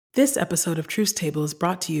This episode of Truth Table is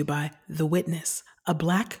brought to you by The Witness, a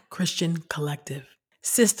Black Christian collective.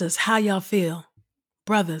 Sisters, how y'all feel?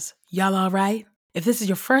 Brothers, y'all all right? If this is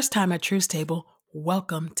your first time at Truth Table,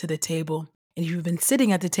 welcome to the table. And if you've been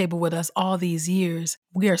sitting at the table with us all these years,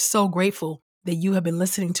 we are so grateful that you have been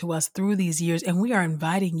listening to us through these years, and we are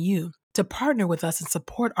inviting you to partner with us and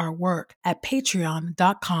support our work at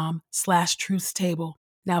patreon.com/truthstable.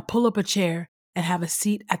 Now pull up a chair and have a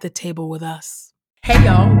seat at the table with us. Hey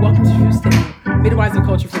y'all, welcome to Truth Table, Midwives and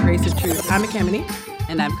Culture for Grace and Truth. I'm Michae'l.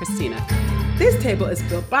 And I'm Christina. This table is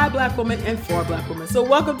built by Black women and for Black women. So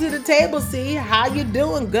welcome to the table, C. How you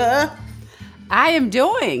doing, girl? I am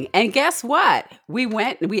doing, and guess what? We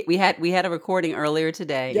had a recording earlier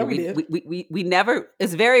today. Yeah, and we did. We never.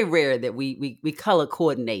 It's very rare that we color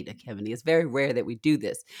coordinate, Kevin. It's very rare that we do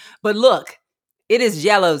this. But look, it is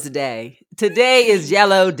Yellow's Day. Today is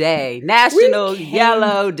Yellow Day, National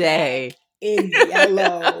Yellow Day. In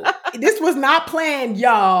yellow. This was not planned,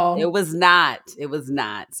 y'all. It was not.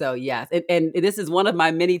 So yes, and this is one of my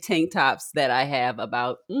many tank tops that I have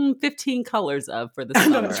about 15 colors of for the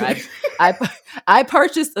summer. Right. I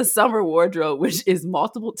purchased a summer wardrobe, which is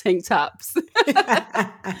multiple tank tops,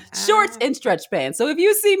 shorts, and stretch pants. So if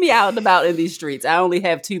you see me out and about in these streets, I only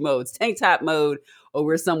have two modes: tank top mode, or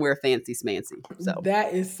we're somewhere fancy smancy. So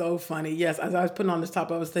that is so funny. Yes, as I was putting on this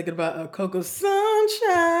top, I was thinking about Coco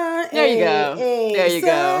Sunshine. There you go. There you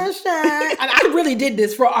Sunshine. And I really did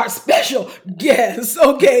this for our special guest,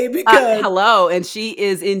 okay? Because hello, and she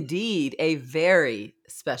is indeed a very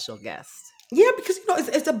special guest. Yeah, because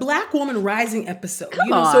it's a Black woman rising episode.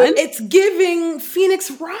 Come on. So it's giving Phoenix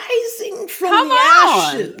rising from the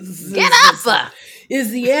ashes. Get up.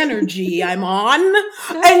 Is the energy I'm on.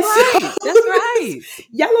 That's right.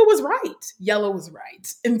 Yellow was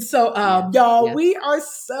right. And so, y'all, we are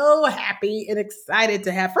so happy and excited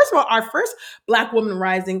to have, first of all, our first Black Woman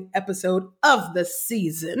Rising episode of the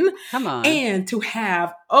season. Come on. And to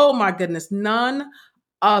have, oh my goodness, none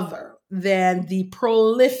other than the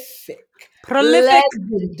prolific,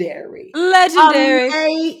 legendary,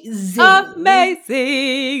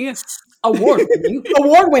 amazing,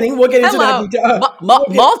 award-winning. We'll get into that.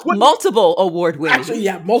 Multiple award-winning. Actually,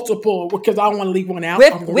 yeah, multiple, because I don't want to leave one out.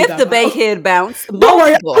 With the Bankhead bounce. Don't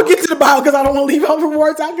worry, I'll get to the bio because I don't want to leave out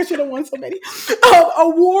awards out because you don't want so many.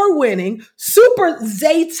 Award-winning, Super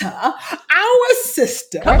Zeta, our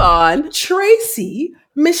sister. Come on. Tracey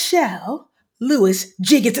Michelle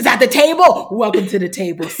Lewis-Giggetts is at the table. Welcome to the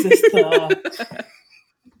table, sister.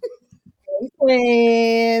 Hey,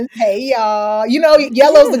 friends. Hey, y'all. You know,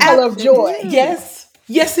 yellow's the color of joy. Yes,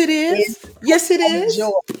 it is. Yes, it is.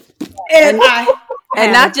 Joy. And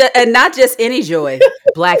not just any joy.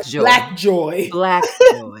 Black joy. Black joy.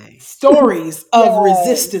 Stories of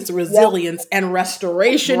resistance, resilience, and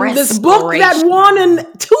restoration. This book that won in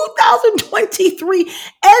 2023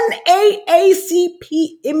 NAACP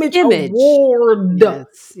Image Award.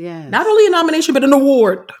 Yes. Not only a nomination, but an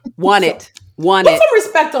award. Won it. Put some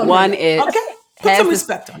respect on it. Okay. Put some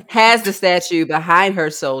respect on it. Has the statue behind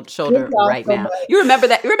her shoulder right now. You remember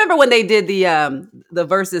that? You remember when they did the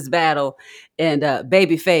versus battle and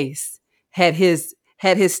Babyface had his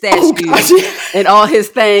statue and all his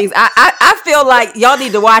things. I feel like y'all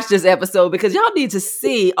need to watch this episode because y'all need to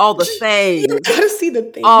see all the things. You gotta see the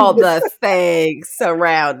things. All the things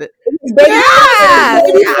surrounded.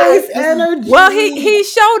 Babyface energy. Well, he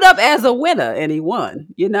showed up as a winner and he won.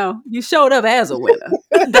 You showed up as a winner.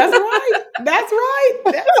 That's right.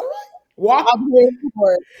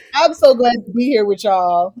 I'm so glad to be here with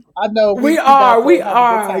y'all. I know we are.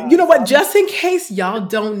 You know what? Just in case y'all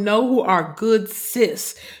don't know who our good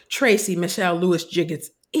sis Tracey Michelle Lewis-Giggetts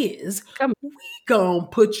is, we gonna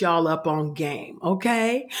put y'all up on game,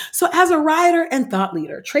 okay? So as a writer and thought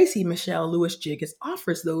leader, Tracey Michelle Lewis-Giggetts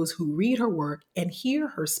offers those who read her work and hear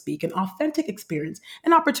her speak an authentic experience,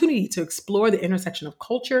 an opportunity to explore the intersection of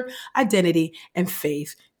culture, identity, and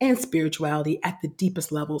faith and spirituality at the deepest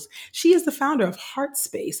levels. She is the founder of Heart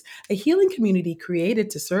Space, a healing community created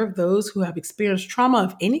to serve those who have experienced trauma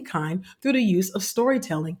of any kind through the use of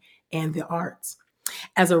storytelling and the arts.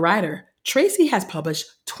 As a writer, Tracey has published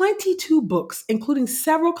 22 books, including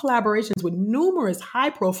several collaborations with numerous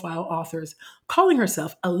high-profile authors. Calling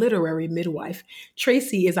herself a literary midwife,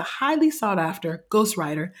 Tracey is a highly sought-after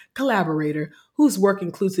ghostwriter, collaborator, whose work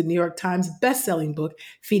includes the New York Times bestselling book,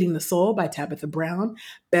 Feeding the Soul by Tabitha Brown,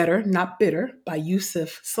 Better, Not Bitter by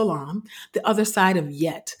Yusuf Salam, The Other Side of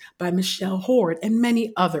Yet by Michelle Hord, and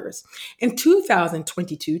many others. In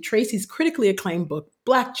 2022, Tracey's critically acclaimed book,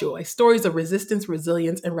 Black Joy, Stories of Resistance,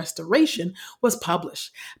 Resilience, and Restoration, was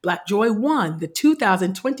published. Black Joy won the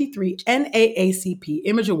 2023 NAACP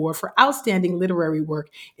Image Award for Outstanding Literary Work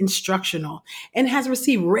Instructional and has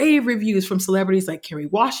received rave reviews from celebrities like Kerry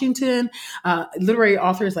Washington, literary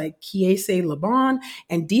authors like Kiese Laban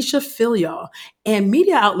and Disha Filial, and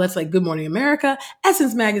media outlets like Good Morning America,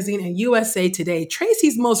 Essence Magazine, and USA Today.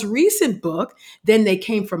 Tracey's most recent book, Then They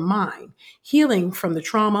Came From Mine, Healing from the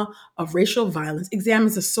Trauma of Racial Violence,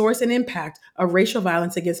 examines the source and impact of racial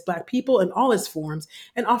violence against Black people in all its forms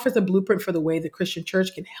and offers a blueprint for the way the Christian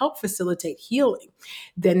church can help facilitate healing.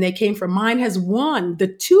 Then They Came From Mine has won the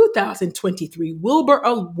 2023 Wilbur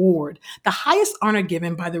Award, the highest honor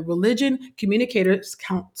given by the Religion Communicators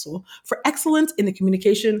Council for excellence in the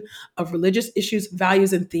communication of religious issues,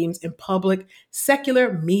 values, and themes in public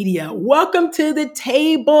secular media. Welcome to the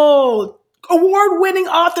table, award-winning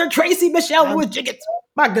author Tracey Michelle Lewis-Giggetts.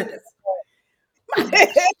 My goodness.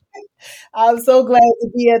 I'm so glad to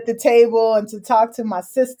be at the table and to talk to my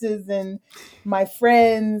sisters and my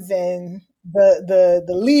friends and the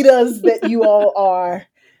leaders that you all are.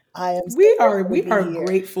 I am. We are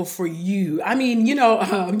grateful for you. I mean,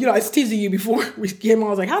 I was teasing you before we came on. I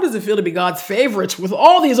was like, "How does it feel to be God's favorite with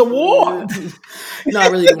all these awards?" I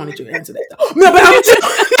really don't want you to answer that though. No, but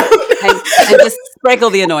and just sprinkle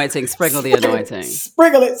the anointing. Sprinkle the anointing.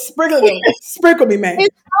 Sprinkle it. Sprinkle me, man.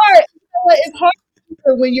 It's hard. It's hard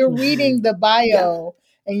when you're reading the bio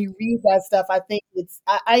and you read that stuff. I think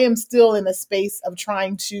I am still in a space of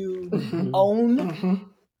trying to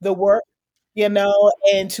own the work,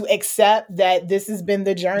 and to accept that this has been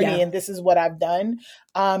the journey and this is what I've done.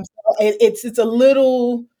 So it's a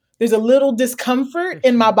little, there's a little discomfort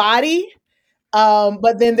in my body.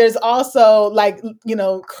 But then there's also like,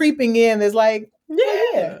 creeping in, there's like,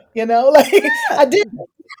 I did.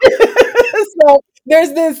 So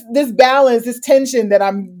there's this balance, this tension that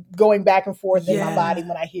I'm going back and forth in my body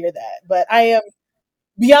when I hear that. But I am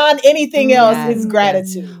beyond anything else is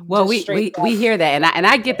gratitude. Well, we hear that, and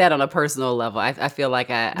I get that on a personal level. I feel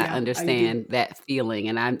like I understand that feeling,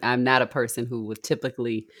 and I'm not a person who would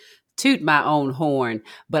typically toot my own horn,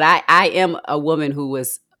 but I am a woman who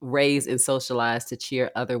was raised and socialized to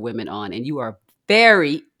cheer other women on, and you are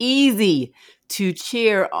very easy to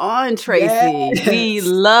cheer on, Tracey. Yes. We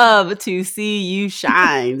love to see you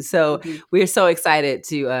shine. So we're so excited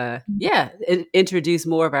to, introduce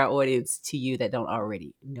more of our audience to you that don't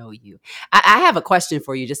already know you. I have a question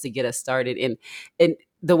for you just to get us started. And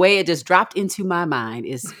the way it just dropped into my mind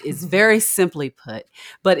is very simply put,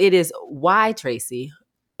 but it is why, Tracey,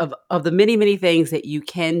 of the many, many things that you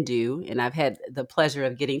can do, and I've had the pleasure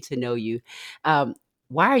of getting to know you,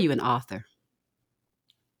 why are you an author?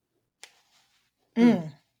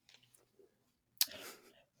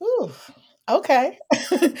 Ooh, okay.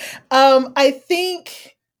 I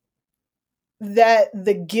think that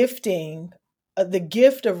the gift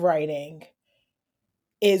of writing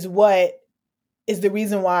is what is the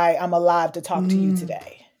reason why I'm alive to talk to you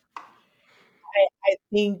today. I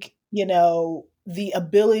think, the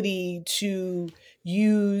ability to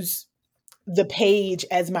use the page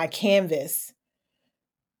as my canvas,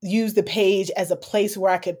 use the page as a place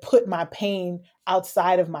where I could put my pain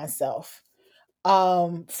outside of myself.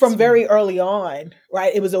 From very early on,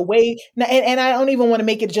 right? It was a way, and I don't even want to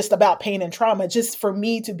make it just about pain and trauma, just for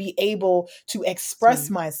me to be able to express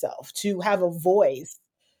myself, to have a voice.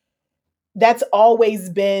 That's always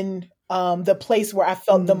been the place where I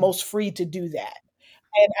felt the most free to do that.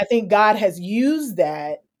 And I think God has used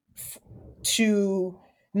that to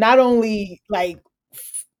not only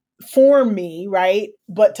form me, right?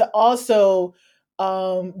 But to also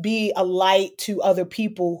be a light to other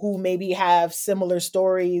people who maybe have similar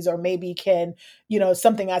stories or maybe can,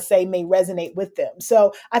 something I say may resonate with them.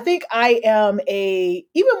 So I think I am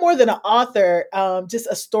even more than an author, just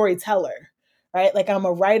a storyteller, right? Like I'm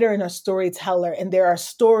a writer and a storyteller, and there are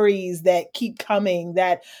stories that keep coming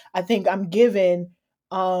that I think I'm given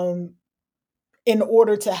in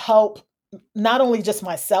order to help not only just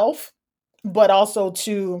myself, but also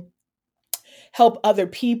to help other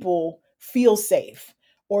people feel safe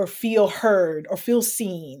or feel heard or feel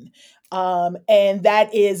seen. And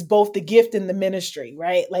that is both the gift and the ministry,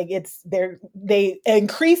 right? Like they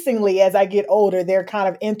increasingly, as I get older, they're kind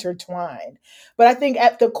of intertwined. But I think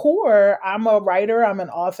at the core, I'm a writer, I'm an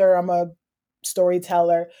author, I'm a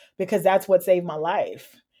storyteller, because that's what saved my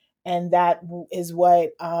life. And that is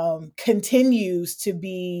what continues to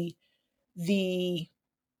be the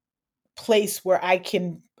place where I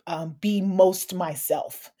can be most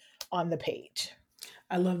myself on the page.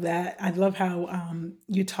 I love that. I love how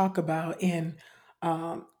you talk about, and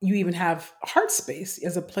you even have heart space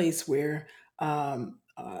as a place where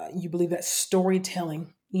you believe that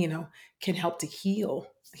storytelling, can help to heal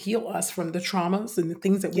us from the traumas and the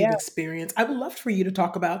things that we've Yeah. experienced. I would love for you to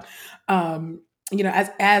talk about,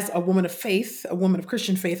 as a woman of faith, a woman of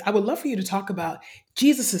Christian faith. I would love for you to talk about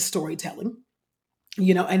Jesus's storytelling,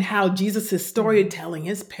 and how Jesus's Mhm. storytelling,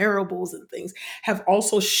 his parables and things have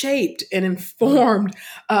also shaped and informed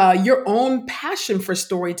your own passion for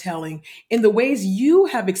storytelling in the ways you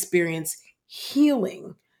have experienced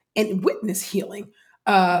healing and witness healing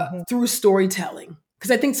Mhm. through storytelling.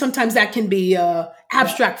 Because I think sometimes that can be Yeah.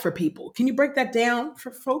 abstract for people. Can you break that down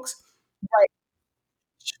for folks? Right.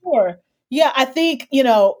 Sure. Yeah, I think,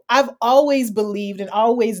 I've always believed and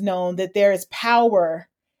always known that there is power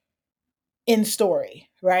in story,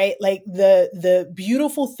 right? Like the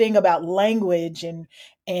beautiful thing about language and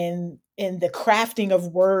the crafting of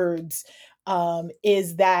words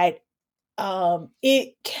is that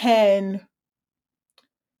it can,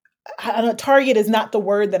 I don't know, target is not the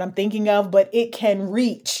word that I'm thinking of, but it can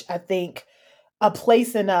reach, I think, a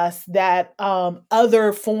place in us that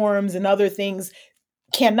other forms and other things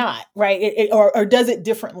cannot, right? Or does it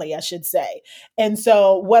differently, I should say. And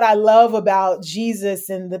so what I love about Jesus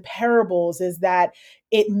and the parables is that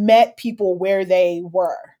it met people where they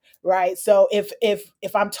were. Right. So if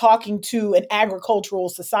I'm talking to an agricultural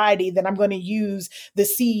society, then I'm going to use the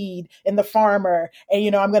seed and the farmer,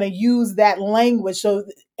 and I'm going to use that language. So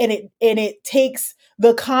and it takes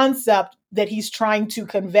the concept that he's trying to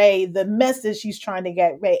convey, the message he's trying to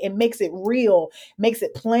get, right? It makes it real, makes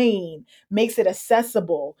it plain, makes it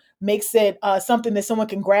accessible, makes it something that someone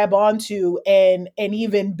can grab onto and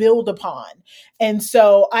even build upon. And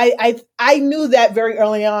so I knew that very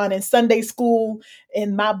early on in Sunday school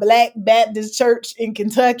in my Black Baptist church in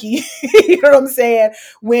Kentucky. You know what I'm saying?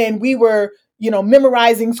 When we were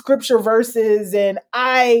memorizing scripture verses, and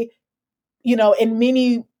I in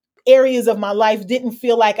many areas of my life didn't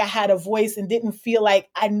feel like I had a voice and didn't feel like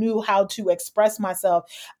I knew how to express myself.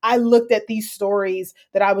 I looked at these stories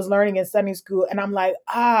that I was learning in Sunday school, and I'm like,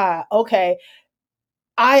 okay,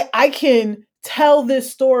 I can tell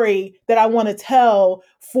this story that I want to tell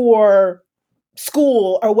for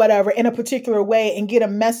school or whatever in a particular way and get a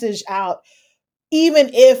message out,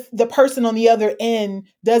 even if the person on the other end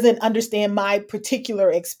doesn't understand my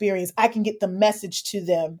particular experience. I can get the message to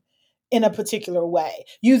them in a particular way,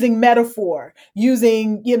 using metaphor,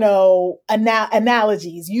 using,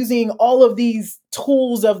 analogies, using all of these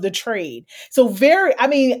tools of the trade. So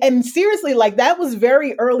and seriously, like that was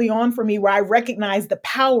very early on for me where I recognized the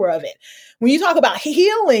power of it. When you talk about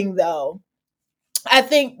healing, though, I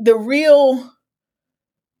think the real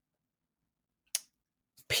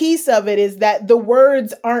piece of it is that the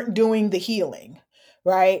words aren't doing the healing,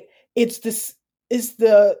 right? It's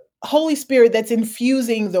the Holy Spirit that's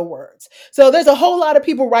infusing the words. So there's a whole lot of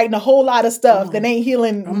people writing a whole lot of Come stuff that on. ain't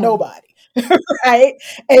healing Come on. nobody. Right.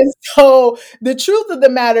 And so the truth of the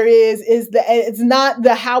matter is that it's not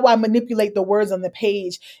the how I manipulate the words on the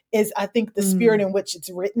page, is I think the spirit Mm. in which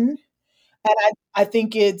it's written. And I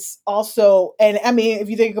think it's also, and I mean, if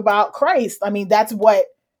you think about Christ, I mean, that's what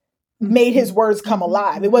made his Mhm. words come Mhm.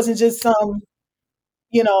 alive. It Mhm. wasn't just some,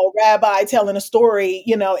 rabbi telling a story,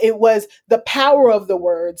 it was the power of the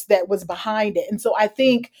words that was behind it. And so I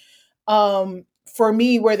think for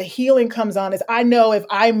me, where the healing comes on is I know if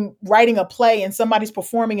I'm writing a play and somebody's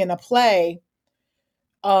performing in a play,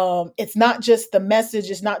 it's not just the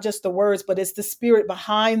message, it's not just the words, but it's the spirit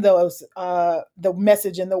behind those, the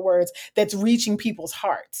message and the words that's reaching people's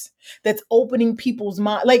hearts, that's opening people's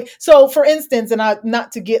mind. Like, so for instance, and I,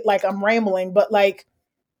 not to get like I'm rambling, but like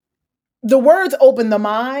the words open the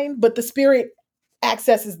mind, but the spirit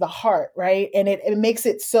accesses the heart, right? And it makes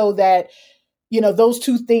it so that those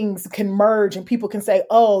two things can merge and people can say,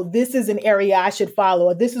 oh, this is an area I should follow,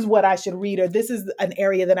 or this is what I should read, or this is an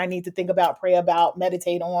area that I need to think about, pray about,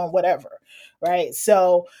 meditate on, whatever. Right.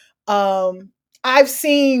 So I've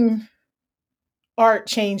seen art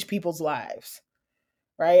change people's lives.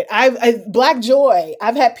 Right. Black Joy,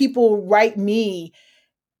 I've had people write me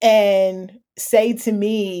and say to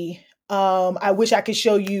me, I wish I could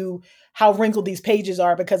show you how wrinkled these pages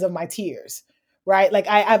are because of my tears. Right. Like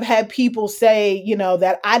I've had people say,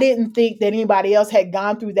 that I didn't think that anybody else had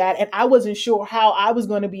gone through that. And I wasn't sure how I was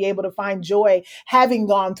going to be able to find joy having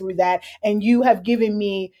gone through that. And you have given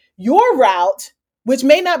me your route, which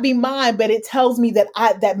may not be mine, but it tells me that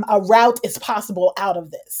a route is possible out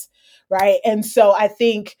of this. Right. And so I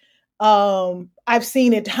think I've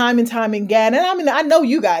seen it time and time again. And I mean, I know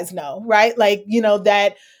you guys know, right? Like,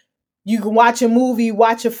 that you can watch a movie,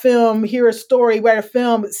 watch a film, hear a story, write a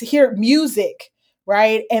film, hear music,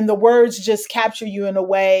 right? And the words just capture you in a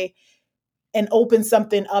way and open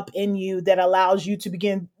something up in you that allows you to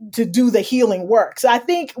begin to do the healing work. So I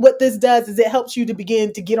think what this does is it helps you to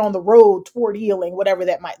begin to get on the road toward healing, whatever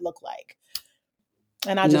that might look like.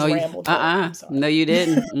 And I just No, rambled there. I'm no, sorry. you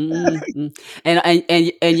didn't.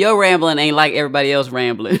 And your rambling ain't like everybody else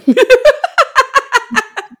rambling.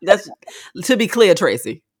 That's to be clear,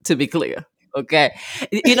 Tracey. To be clear, okay.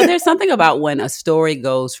 There's something about when a story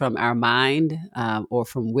goes from our mind, or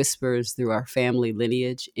from whispers through our family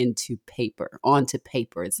lineage into paper, onto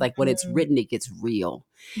paper. It's like when it's Mhm. written, it gets real.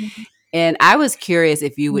 Mhm. And I was curious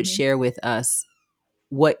if you would Mhm. share with us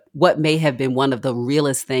what may have been one of the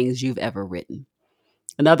realest things you've ever written.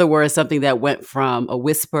 In other words, something that went from a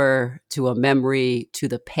whisper to a memory to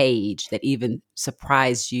the page that even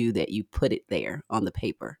surprised you that you put it there on the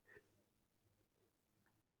paper.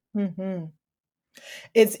 Mhm.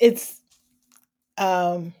 It's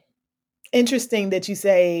um interesting that you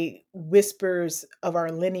say whispers of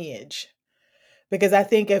our lineage, because I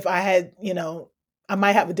think if I had, I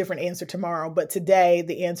might have a different answer tomorrow, but today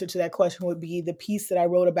the answer to that question would be the piece that I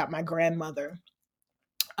wrote about my grandmother.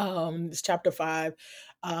 It's chapter 5.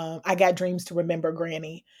 I got dreams to remember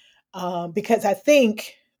Granny. Because I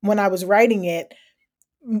think when I was writing it,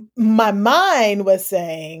 my mind was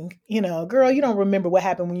saying, girl, you don't remember what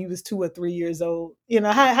happened when you was 2 or 3 years old.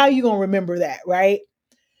 How you gonna remember that, right?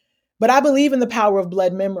 But I believe in the power of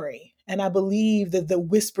blood memory. And I believe that the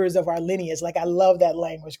whispers of our lineage, like I love that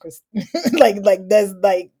language, Chris.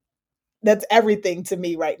 That's everything to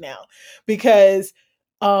me right now. Because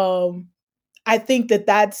um I think that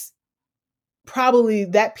that's probably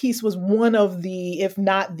that piece was one of the, if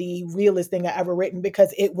not the realest thing I ever written,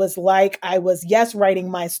 because it was like I was, yes,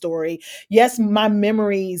 writing my story. Yes, my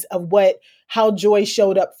memories of how Joy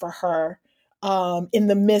showed up for her in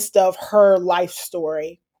the midst of her life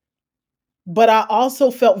story. But I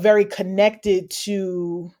also felt very connected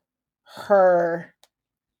to her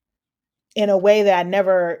in a way that I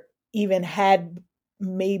never even had,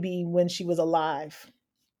 maybe when she was alive.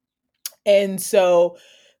 And so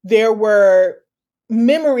there were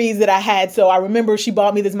memories that I had. So I remember she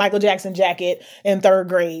bought me this Michael Jackson jacket in third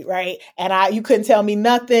grade, right? And you couldn't tell me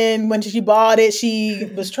nothing when she bought it. She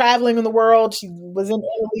was traveling in the world. She was in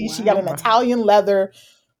Italy. She got Wow. an Italian leather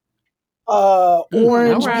All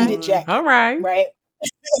orange right. beaded Boy. All jacket, right. right?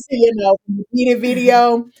 From the beaded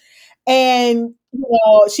video. And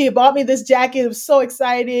she had bought me this jacket. I was so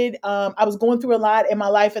excited. I was going through a lot in my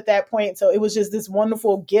life at that point. So it was just this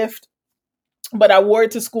wonderful gift, but I wore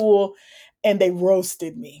it to school and they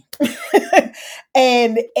roasted me.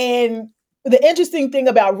 and the interesting thing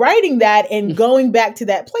about writing that and going back to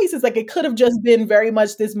that place is like it could have just been very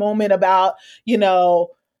much this moment about,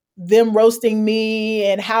 them roasting me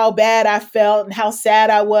and how bad I felt and how sad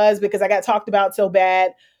I was because I got talked about so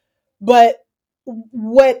bad. But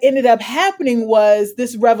what ended up happening was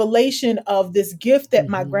this revelation of this gift that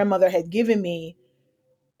my Mhm. grandmother had given me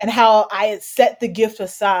and how I had set the gift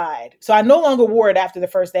aside. So I no longer wore it after the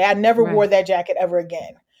first day. I never wore Right. that jacket ever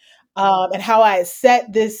again. And how I had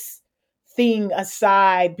set this thing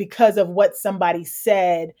aside because of what somebody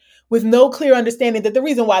said with no clear understanding that the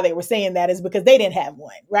reason why they were saying that is because they didn't have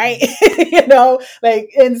one, right?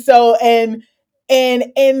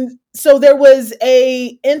 And so there was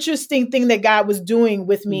a interesting thing that God was doing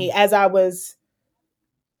with me Mm. as I was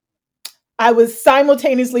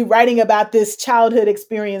simultaneously writing about this childhood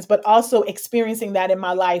experience, but also experiencing that in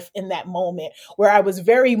my life in that moment where I was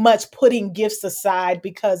very much putting gifts aside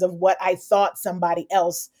because of what I thought somebody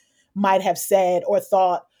else might have said or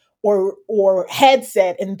thought or had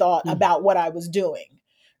said and thought Mm. about what I was doing.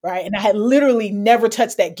 Right. And I had literally never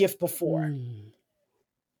touched that gift before. Mm.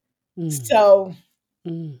 Mm. So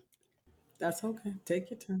Mm. That's okay. Take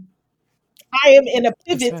your time. I am in a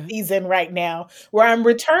That's pivot right. season right now where I'm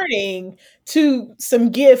returning to some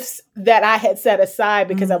gifts that I had set aside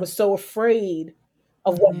because I was Mm. so afraid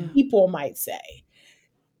of what Mm-hmm. people might say.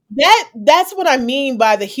 That's what I mean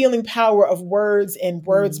by the healing power of words and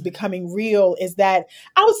words Mm. becoming real is that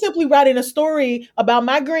I was simply writing a story about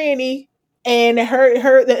my granny and her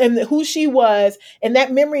and who she was, and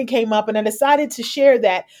that memory came up and I decided to share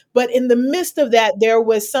that. But in the midst of that there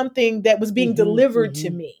was something that was being Mhm. delivered to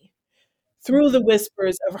Mhm. me through the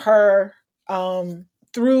whispers of her,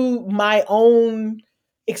 through my own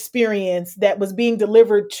experience that was being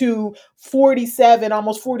delivered to 47,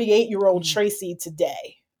 almost 48-year-old Mm. Tracey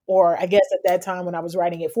today. Or I guess at that time when I was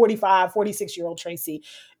writing it, 45, 46-year-old Tracey,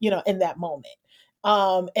 in that moment.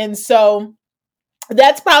 And so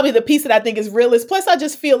that's probably the piece that I think is realist. Plus, I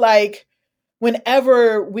just feel like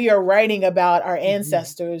whenever we are writing about our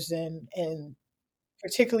ancestors and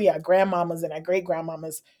particularly our grandmamas and our great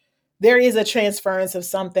grandmamas, there is a transference of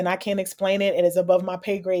something. I can't explain it. It is above my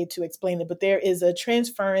pay grade to explain it, but there is a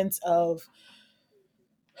transference of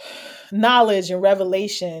knowledge and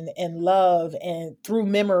revelation and love and through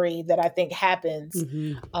memory that I think happens.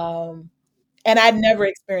 And I'd never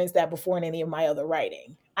experienced that before in any of my other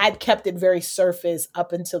writing. I'd kept it very surface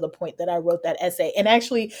up until the point that I wrote that essay. And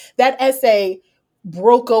actually, that essay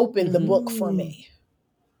broke open the book for me.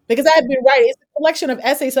 Because I had been writing, it's a collection of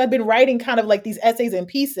essays. So I'd been writing kind of like these essays in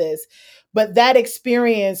pieces. But that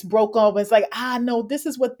experience broke open. It's like, no, this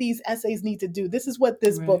is what these essays need to do. This is what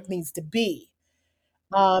this book needs to be.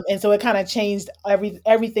 And so it kind of changed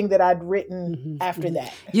everything that I'd written after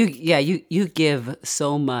that. You give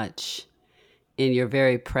so much in your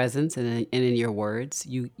very presence and in your words.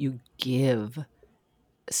 You give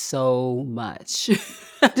so much.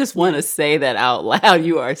 I just want to say that out loud.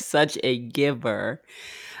 You are such a giver.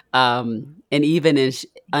 And even in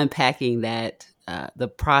unpacking that,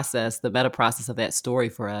 the meta process of that story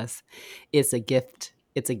for us, it's a gift.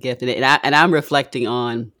 It's a gift. And I'm reflecting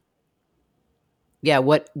on,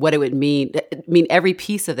 what it would mean. I mean, every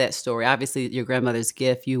piece of that story, obviously your grandmother's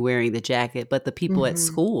gift, you wearing the jacket, but the people at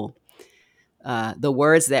school, the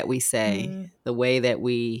words that we say, the way that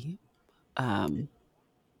we are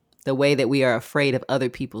afraid of other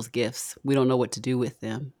people's gifts. We don't know what to do with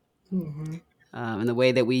them. And the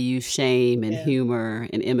way that we use shame and humor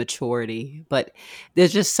and immaturity. But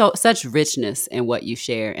there's just such richness in what you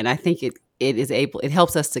share. And I think it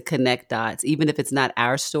helps us to connect dots. Even if it's not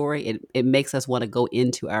our story, it makes us want to go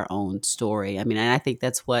into our own story. I mean, and I think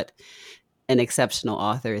that's what an exceptional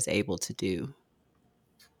author is able to do.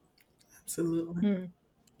 Absolutely.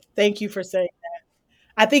 Thank you for saying that.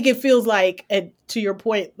 I think it feels like, to your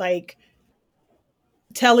point, like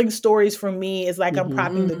telling stories for me is like I'm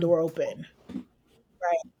propping the door open,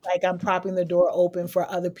 right? Like I'm propping the door open for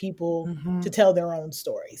other people to tell their own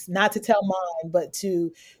stories, not to tell mine, but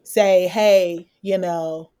to say, hey,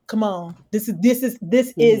 come on, this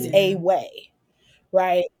is a way,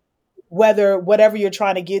 right? Whatever you're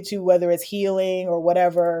trying to get to, whether it's healing or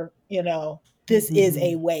whatever, this is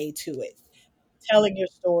a way to it. Telling your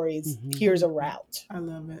stories, here's a route. I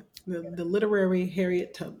love it. The literary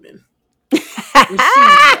Harriet Tubman. Receive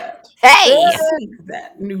that. Hey! Receive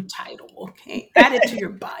that new title, okay? Add it to your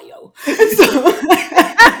bio.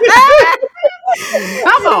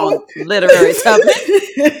 Come on, literary Tubman.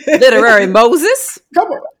 Literary Moses. Come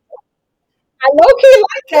on. I low-key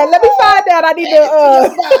like that. Let me find out. I need to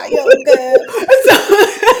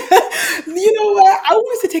you know what? I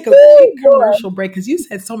wanted to take a quick commercial break because you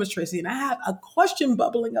said so much, Tracey, and I have a question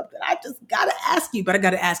bubbling up that I just gotta ask you, but I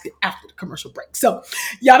gotta ask it after the commercial break. So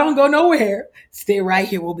y'all don't go nowhere. Stay right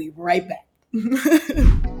here. We'll be right back.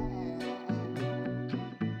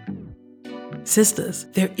 Sisters,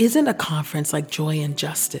 there isn't a conference like Joy and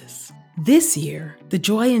Justice. This year, the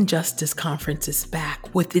Joy and Justice Conference is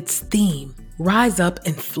back with its theme, Rise Up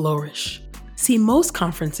and Flourish. See, most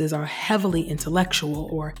conferences are heavily intellectual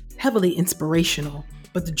or heavily inspirational,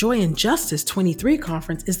 but the Joy and Justice 23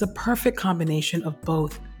 conference is the perfect combination of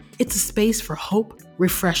both. It's a space for hope,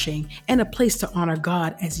 refreshing, and a place to honor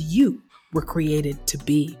God as you were created to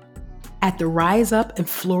be. At the Rise Up and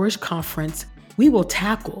Flourish conference, we will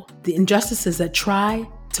tackle the injustices that try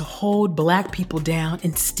to hold Black people down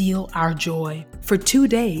and steal our joy. For 2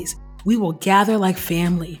 days, we will gather like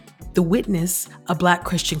family, the Witness, a Black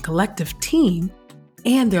Christian collective team,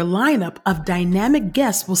 and their lineup of dynamic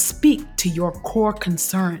guests will speak to your core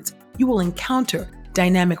concerns. You will encounter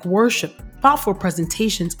dynamic worship, thoughtful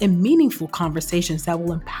presentations, and meaningful conversations that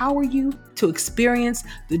will empower you to experience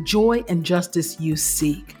the joy and justice you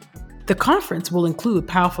seek. The conference will include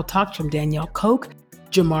powerful talks from Danielle Koch,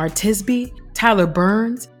 Jamar Tisby, Tyler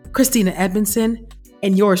Burns, Christina Edmondson,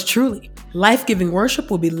 and yours truly. Life-giving worship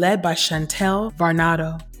will be led by Chantel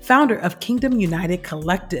Varnado, founder of Kingdom United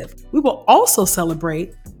Collective. We will also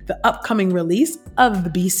celebrate the upcoming release of the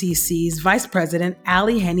BCC's Vice President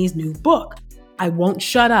Ali Henny's new book, I Won't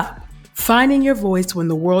Shut Up, Finding Your Voice When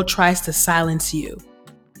the World Tries to Silence You.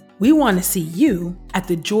 We want to see you at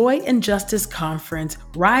the Joy and Justice Conference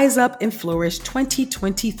Rise Up and Flourish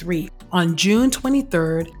 2023 on June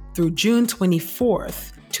 23rd through June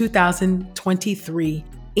 24th, 2023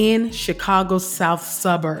 in Chicago's South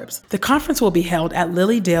Suburbs. The conference will be held at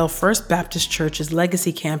Lilydale First Baptist Church's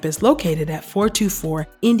Legacy Campus located at 424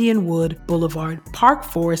 Indianwood Boulevard, Park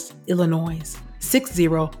Forest, Illinois,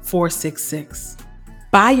 60466.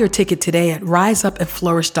 Buy your ticket today at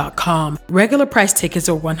riseupandflourish.com. Regular price tickets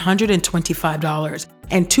are $125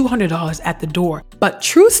 and $200 at the door, but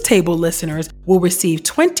Truth Table listeners will receive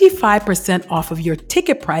 25% off of your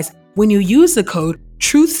ticket price when you use the code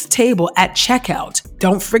Truth's Table at checkout.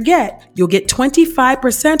 Don't forget, you'll get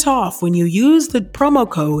 25% off when you use the promo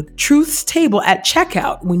code Truth's Table at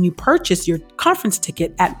checkout when you purchase your conference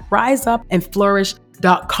ticket at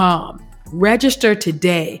riseupandflourish.com. Register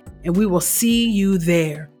today, and we will see you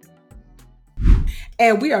there.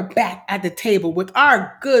 And we are back at the table with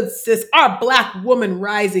our good sis, our Black woman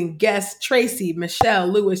rising guest, Tracey Michae'l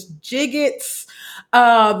Lewis-Giggetts.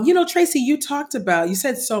 Tracey, you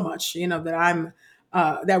said so much, that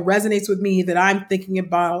resonates with me, that I'm thinking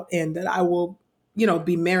about, and that I will,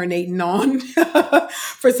 be marinating on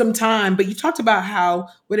for some time. But you talked about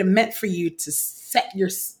what it meant for you to set your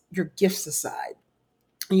gifts aside,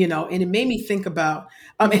 and it made me think about,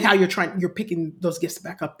 and how you're picking those gifts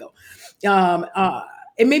back up though.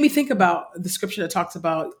 It made me think about the scripture that talks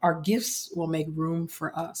about our gifts will make room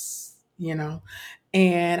for us,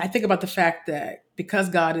 and I think about the fact that because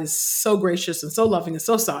God is so gracious and so loving and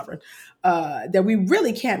so sovereign, that we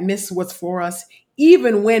really can't miss what's for us,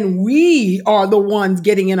 even when we are the ones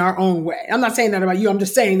getting in our own way. I'm not saying that about you. I'm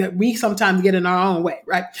just saying that we sometimes get in our own way,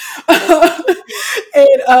 right?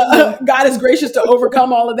 And God is gracious to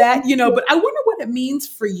overcome all of that, but I wonder what it means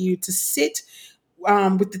for you to sit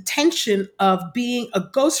with the tension of being a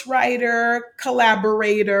ghostwriter,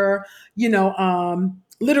 collaborator,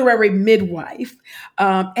 literary midwife,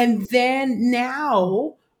 and then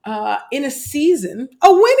now in a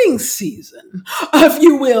winning season, if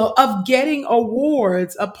you will, of getting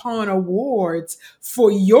awards upon awards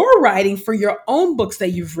for your writing, for your own books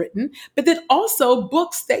that you've written, but then also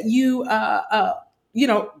books that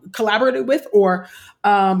collaborated with, or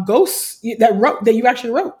ghosts that you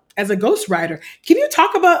actually wrote as a ghostwriter. Can you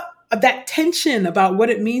talk about that tension, about what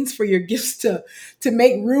it means for your gifts to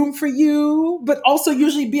make room for you, but also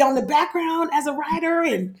usually be on the background as a writer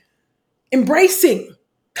and embracing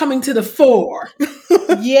coming to the fore?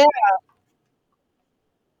 Yeah.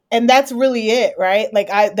 And that's really it, right? Like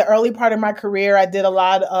the early part of my career, I did a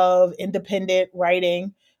lot of independent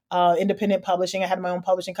writing, independent publishing. I had my own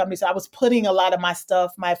publishing company. So I was putting a lot of my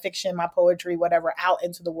stuff, my fiction, my poetry, whatever, out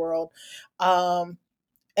into the world.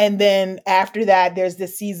 And then after that, there's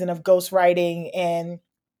this season of ghostwriting and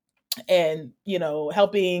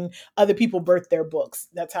helping other people birth their books.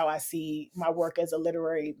 That's how I see my work as a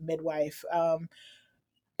literary midwife.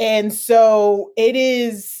 And so it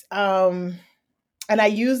is, and I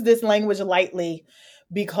use this language lightly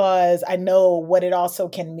because I know what it also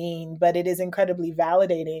can mean, but it is incredibly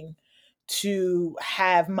validating to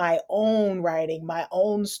have my own writing, my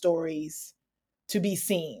own stories to be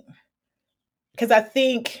seen. Because I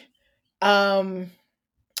think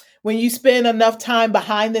when you spend enough time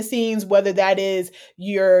behind the scenes, whether that is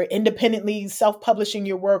you're independently self-publishing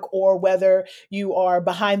your work, or whether you are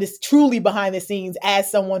truly behind the scenes as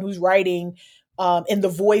someone who's writing in the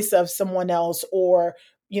voice of someone else, or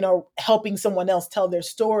helping someone else tell their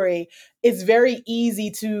story, it's very easy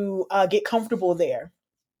to get comfortable there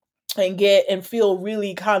and feel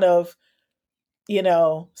really kind of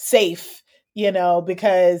safe,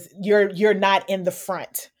 because you're not in the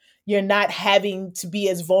front. You're not having to be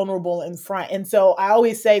as vulnerable in front. And so I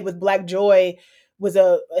always say with Black Joy was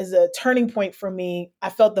a turning point for me.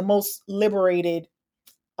 I felt the most liberated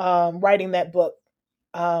writing that book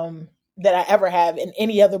that I ever have in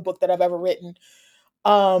any other book that I've ever written.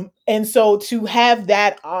 And so to have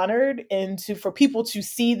that honored, and for people to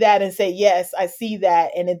see that and say, yes, I see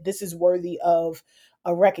that, and this is worthy of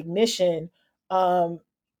a recognition.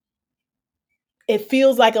 It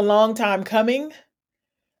feels like a long time coming.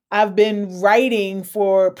 I've been writing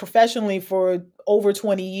professionally for over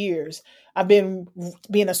 20 years. I've been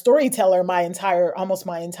being a storyteller almost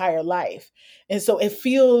my entire life. And so it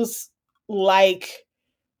feels like,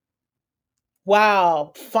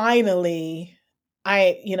 wow, finally,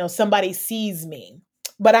 somebody sees me.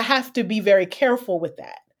 But I have to be very careful with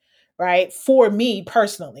that, right? For me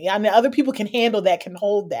personally. I mean, other people can handle that, can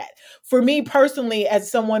hold that. For me personally,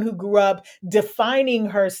 as someone who grew up defining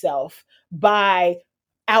herself by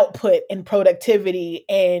output and productivity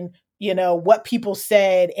and what people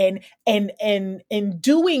said, and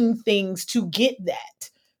doing things to get that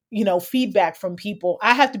feedback from people,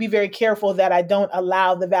 I have to be very careful that I don't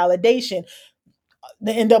allow the validation,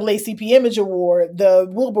 the NAACP Image Award, the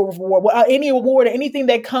Wilbur Award, any award, anything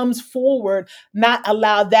that comes forward, not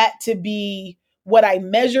allow that to be what I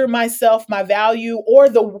measure myself, my value, or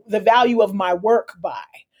the value of my work by,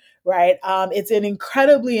 right? It's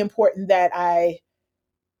incredibly important that I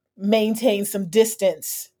maintain some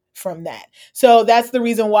distance from that. So that's the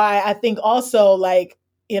reason why I think also, like,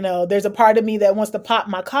 there's a part of me that wants to pop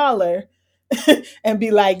my collar and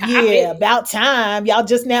be like, I've yeah, been about time. Y'all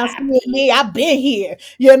just now I've seeing been me. I've been here,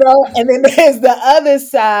 you know? And then there's the other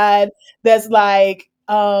side that's like,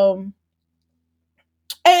 and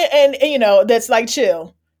that's like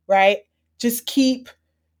chill, right? Just keep,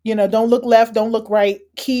 don't look left, don't look right.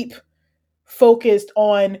 Keep focused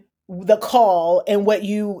on the call and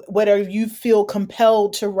whatever you feel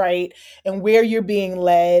compelled to write and where you're being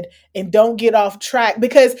led, and don't get off track,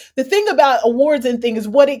 because the thing about awards and things,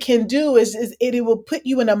 what it can do is it will put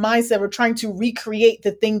you in a mindset of trying to recreate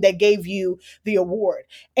the thing that gave you the award.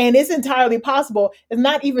 And it's entirely possible. It's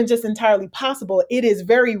not even just entirely possible, it is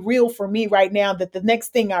very real for me right now that the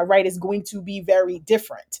next thing I write is going to be very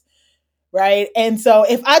different, right? And so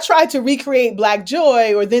if I try to recreate Black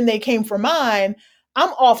Joy or Then They Came for Mine,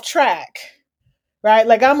 I'm off track, right?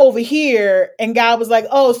 Like I'm over here and God was like,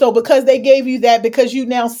 oh, so because they gave you that, because you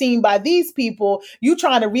now seen by these people, you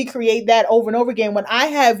trying to recreate that over and over again when I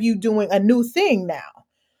have you doing a new thing now,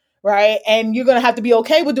 right? And you're going to have to be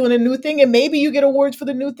okay with doing a new thing. And maybe you get awards for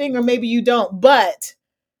the new thing or maybe you don't, but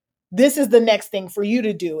this is the next thing for you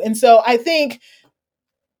to do. And so I think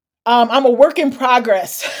I'm a work in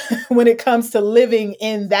progress when it comes to living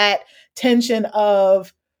in that tension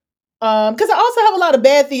of, because I also have a lot of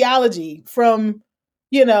bad theology from,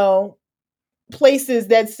 you know, places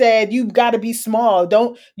that said you've got to be small.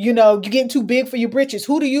 Don't, you're getting too big for your britches.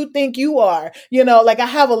 Who do you think you are? Like I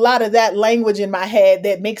have a lot of that language in my head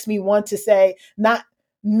that makes me want to say, not,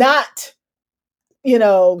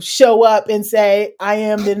 show up and say, I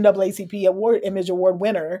am the NAACP award, Image Award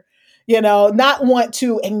winner, not want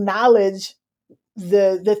to acknowledge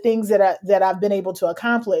the things that I've been able to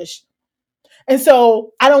accomplish. And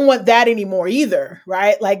so I don't want that anymore either,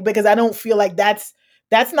 right? Like, because I don't feel like that's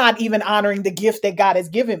not even honoring the gift that God has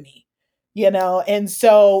given me, And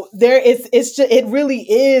so it really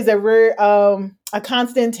is a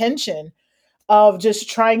constant tension of just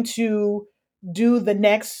trying to do the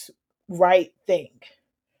next right thing,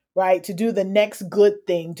 right? To do the next good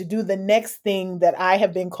thing, to do the next thing that I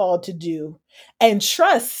have been called to do, and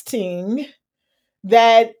trusting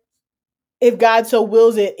that if God so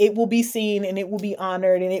wills it, it will be seen and it will be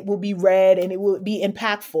honored and it will be read and it will be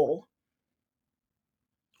impactful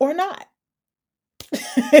or not,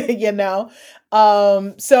 you know?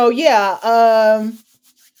 So yeah,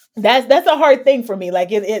 that's a hard thing for me.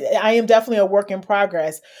 Like I am definitely a work in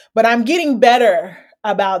progress, but I'm getting better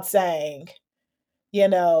about saying, you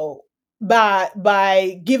know,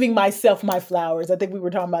 by giving myself my flowers. I think we were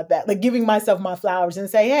talking about that, like giving myself my flowers and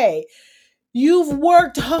say, hey, you've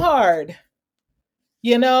worked hard.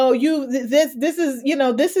 This is,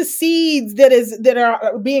 this is seeds that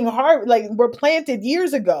are being like were planted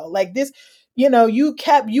years ago. Like this,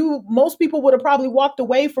 most people would have probably walked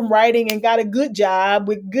away from writing and got a good job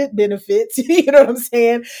with good benefits, you know what I'm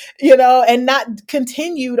saying? And not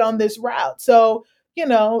continued on this route. So,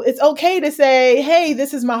 it's okay to say, hey,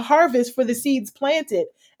 this is my harvest for the seeds planted.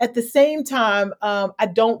 At the same time, I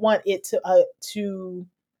don't want it to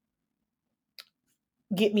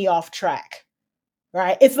get me off track.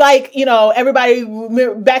 Right. It's like, everybody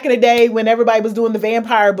back in the day when everybody was doing the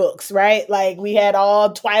vampire books, right? Like we had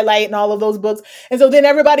all Twilight and all of those books. And so then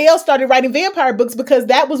everybody else started writing vampire books because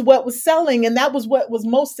that was what was selling and that was what was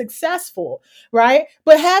most successful. Right.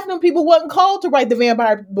 But half of them people wasn't called to write the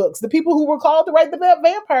vampire books. The people who were called to write the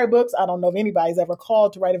vampire books, I don't know if anybody's ever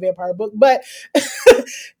called to write a vampire book, but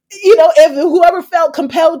if whoever felt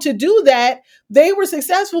compelled to do that, they were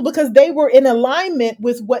successful because they were in alignment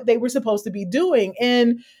with what they were supposed to be doing.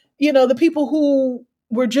 And, the people who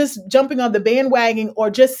were just jumping on the bandwagon or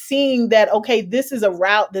just seeing that, okay, this is a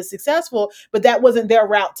route that's successful, but that wasn't their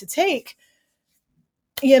route to take,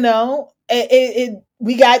 we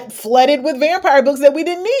got flooded with vampire books that we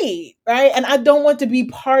didn't need. Right. And I don't want to be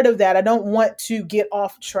part of that. I don't want to get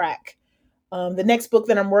off track. The next book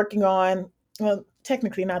that I'm working on, well,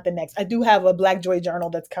 technically not the next. I do have a Black Joy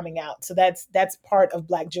journal that's coming out, so that's part of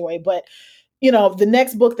Black Joy. But the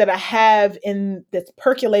next book that I have that's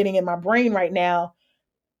percolating in my brain right now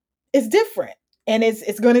is different, and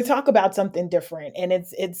it's going to talk about something different, and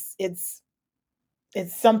it's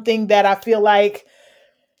something that I feel like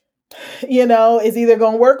is either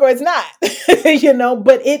going to work or it's not,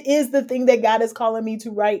 but it is the thing that God is calling me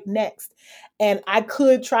to write next. And I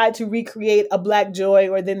could try to recreate a Black Joy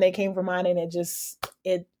or Then They Came for Mine, and it's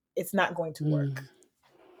not going to work.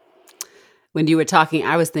 When you were talking,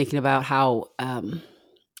 I was thinking about how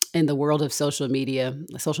in the world of social media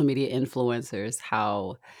influencers,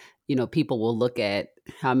 how people will look at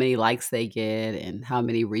how many likes they get and how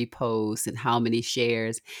many reposts and how many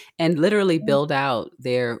shares, and literally build out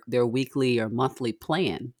their weekly or monthly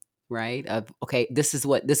plan, right? Of, okay, this is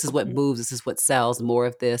what moves, this is what sells, more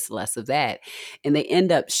of this, less of that. And they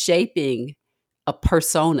end up shaping a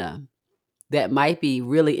persona that might be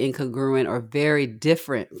really incongruent or very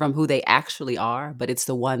different from who they actually are, but it's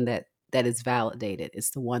the one that is validated. It's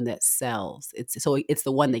the one that sells. It's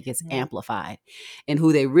the one that gets Yeah. amplified, and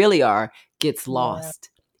who they really are gets Yeah. lost.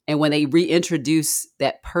 And when they reintroduce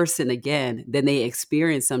that person again, then they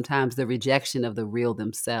experience sometimes the rejection of the real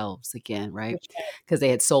themselves again, right? Because they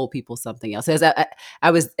had sold people something else. As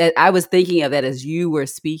I was thinking of that as you were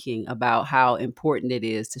speaking about how important it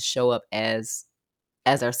is to show up as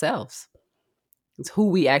ourselves. It's who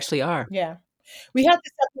we actually are. Yeah. We have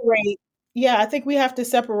to separate. Yeah, I think we have to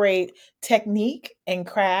separate technique and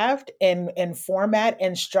craft and format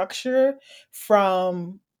and structure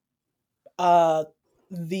from uh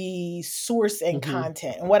the source and Mhm.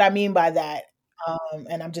 content. And what I mean by that,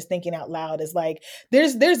 and I'm just thinking out loud, is like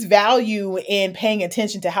there's value in paying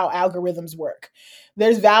attention to how algorithms work.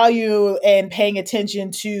 There's value in paying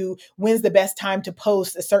attention to when's the best time to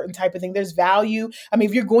post a certain type of thing. There's value. I mean,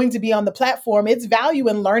 if you're going to be on the platform, it's value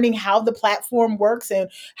in learning how the platform works and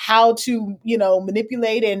how to,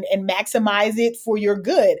 manipulate and maximize it for your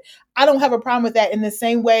good. I don't have a problem with that, in the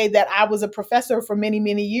same way that I was a professor for many,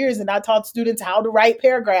 many years and I taught students how to write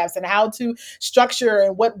paragraphs and how to structure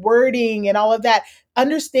and what wording and all of that.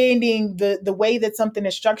 Understanding the way that something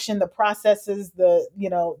is structured, the processes,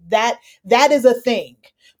 that is a thing.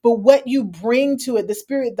 But what you bring to it, the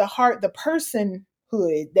spirit, the heart, the personhood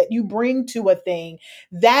that you bring to a thing,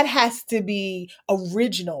 that has to be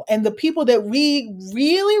original. And the people that we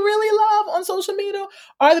really, really love on social media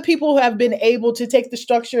are the people who have been able to take the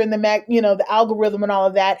structure and the algorithm and all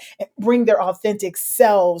of that and bring their authentic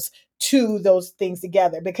selves to those things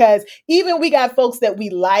together. Because even we got folks that we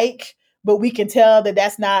like, but we can tell that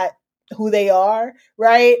that's not who they are,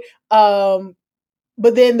 right?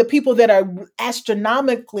 But then the people that are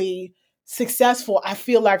astronomically successful, I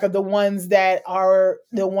feel like, are the ones that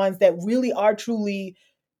really are truly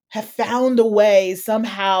have found a way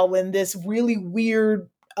somehow in this really weird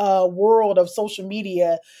world of social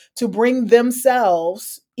media to bring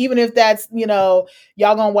themselves, even if that's, y'all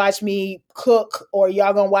gonna watch me cook or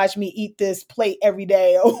y'all gonna watch me eat this plate every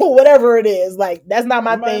day or whatever it is. Like, that's not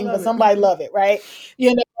my Somebody thing, but love it. somebody love it, right?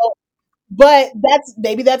 You know, but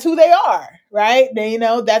that's who they are, right?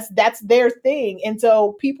 That's their thing. And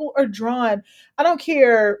so people are drawn. I don't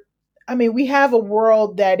care. I mean, we have a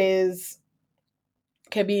world that is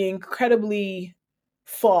can be incredibly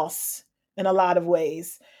false in a lot of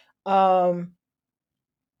ways, um,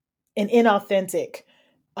 and inauthentic.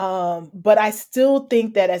 But I still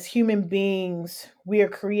think that as human beings, we are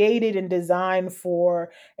created and designed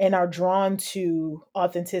for and are drawn to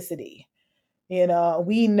authenticity.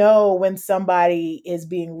 We know when somebody is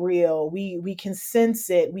being real. We can sense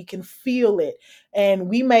it, we can feel it, and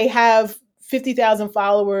we may have 50,000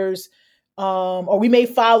 followers, or we may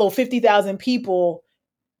follow 50,000 people,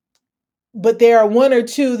 but there are one or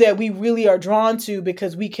two that we really are drawn to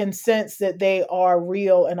because we can sense that they are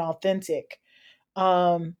real and authentic.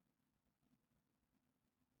 Um,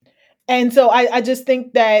 and so I just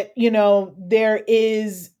think that,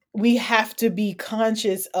 we have to be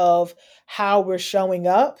conscious of how we're showing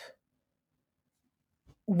up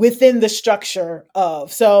within the structure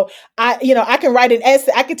of. So I can write an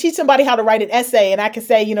essay. I could teach somebody how to write an essay, and I can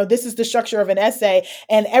say, this is the structure of an essay,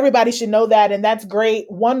 and everybody should know that, and that's great,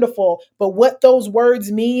 wonderful. But what those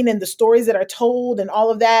words mean and the stories that are told and all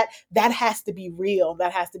of that, that has to be real.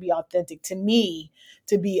 That has to be authentic to me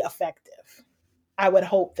to be effective. I would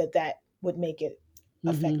hope that that would make it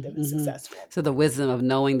effective and Hmm. successful. So the wisdom of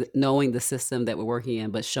knowing the system that we're working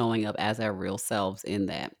in, but showing up as our real selves in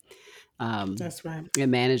that, um, That's right.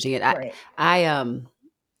 and managing it. I, Right. I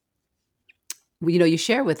well, you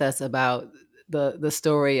share with us about the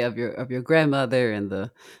story of your grandmother and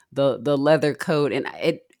the leather coat, and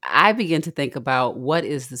I begin to think about what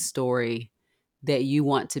is the story that you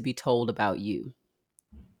want to be told about you.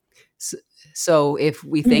 So, so if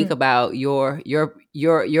we think Hmm. about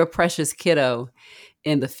your precious kiddo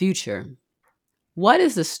in the future, what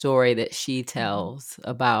is the story that she Hmm. tells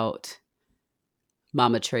about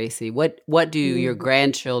Mama Tracey? What do your Mhm.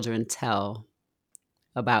 grandchildren tell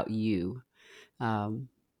about you? Um,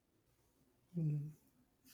 Mhm.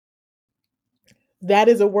 That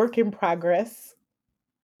is a work in progress.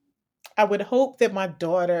 I would hope that my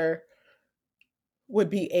daughter would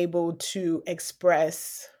be able to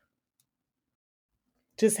express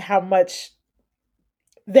just how much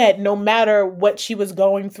that no matter what she was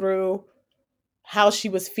going through, how she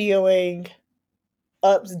was feeling,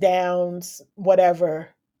 ups, downs, whatever,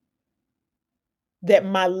 that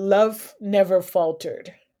my love never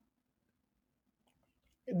faltered.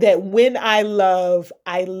 That when I love,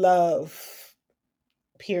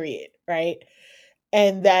 period, right?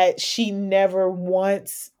 And that she never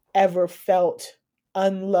once ever felt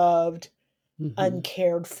unloved,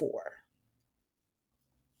 uncared for.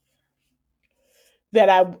 That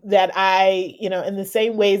I, in the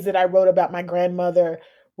same ways that I wrote about my grandmother,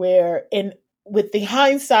 where in with the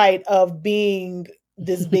hindsight of being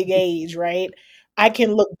this big age, right? I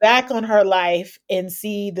can look back on her life and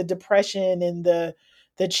see the depression and the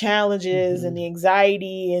challenges and the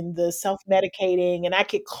anxiety and the self-medicating, and I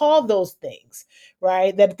could call those things,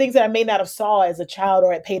 right? That things that I may not have saw as a child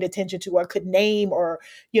or had paid attention to or could name or,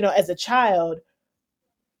 as a child.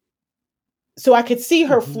 So I could see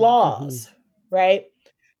her flaws, right?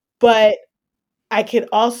 But I could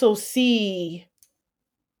also see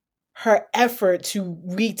her effort to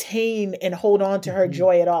retain and hold on to her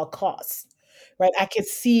joy at all costs, right? I could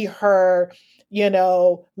see her,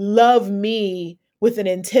 love me with an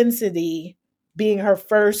intensity, being her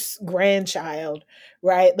first grandchild,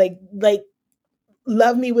 right? Like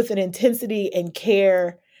love me with an intensity and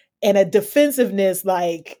care and a defensiveness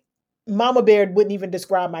like Mama Bear wouldn't even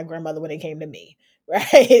describe my grandmother when it came to me,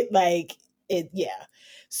 right? Like it, yeah.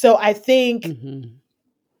 So I think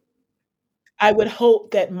I would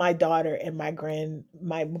hope that my daughter and my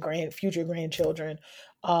future grandchildren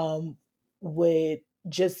would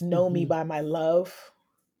just know me by my love,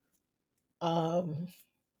 um,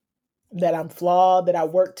 that I'm flawed, that I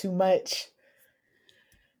work too much,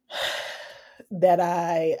 that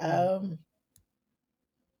I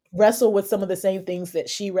wrestle with some of the same things that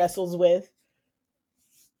she wrestles with,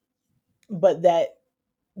 but that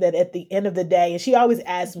at the end of the day, and she always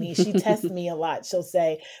asks me, she tests me a lot. She'll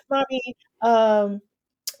say, "Mommy,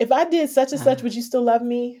 if I did such and such, would you still love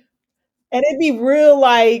me?" And it'd be real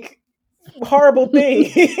like horrible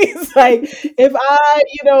things. Like if I,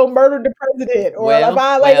 murdered the president or if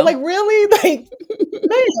I like really like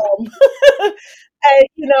ma'am.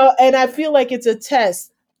 And I feel like it's a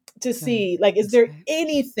test to see like is there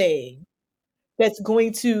anything that's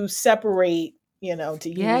going to separate, to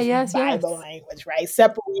use Bible language, right?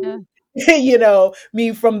 Separate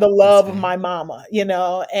me from the love of my mama,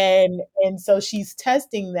 and so she's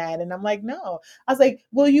testing that. And I'm like, no. I was like,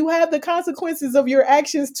 will you have the consequences of your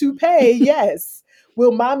actions to pay? Yes.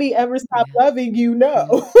 Will mommy ever stop loving you?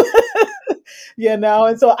 No.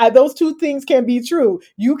 And so those two things can be true.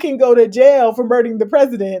 You can go to jail for murdering the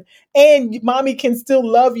president, and mommy can still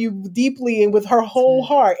love you deeply and with her whole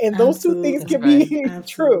heart. And those two things can be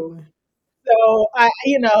true. So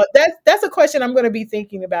that's a question I'm going to be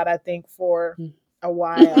thinking about, I think, for a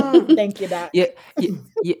while. Thank you, Doc.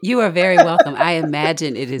 You are very welcome. I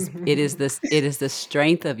imagine it is the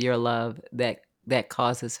strength of your love that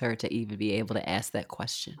causes her to even be able to ask that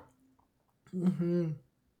question. I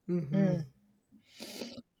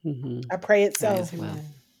pray it's so. As well.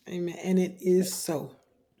 Amen. And it is so,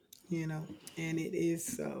 and it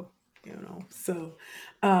is so, So,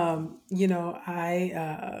 I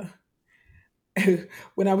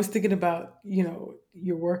when I was thinking about,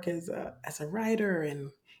 your work as a writer and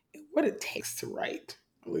what it takes to write,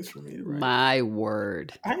 at least for me to write. My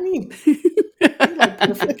word. I mean, like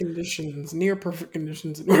perfect conditions, near perfect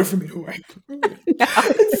conditions in order for me to write.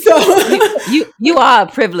 So you are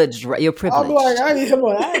privileged. You're privileged. I'm like, I need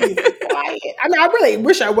quiet. I mean, I really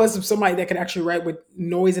wish I was somebody that could actually write with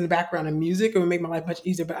noise in the background and music. It would make my life much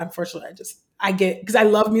easier. But unfortunately, I get, because I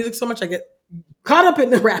love music so much, I get caught up in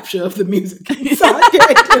the rapture of the music. So I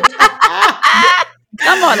can't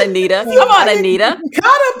Come on, Anita. Come on, Anita.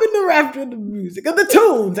 Caught up in the rapture of the music, of the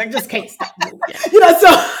tunes. I just can't stop moving.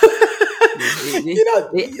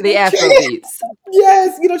 The Afro beats.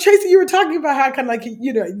 Yes, Tracey, you were talking about how kind of like,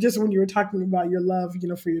 just when you were talking about your love,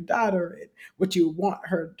 for your daughter and what you want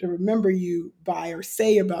her to remember you by or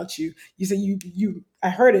say about you. You said I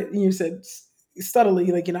heard it and you said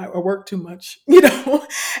subtly, like, I work too much,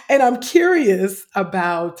 and I'm curious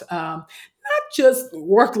about, not just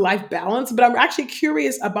work-life balance, but I'm actually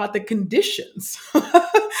curious about the conditions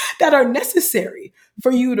that are necessary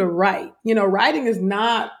for you to write. Writing is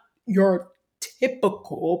not your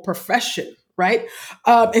typical profession, right?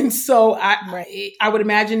 And so I would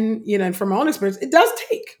imagine, and from my own experience, it does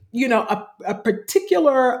take, a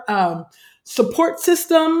particular support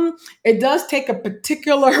system. It does take a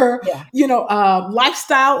particular, Yeah.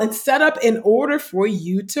 lifestyle and setup in order for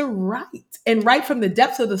you to write and write from the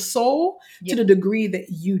depths of the soul Yeah. to the degree that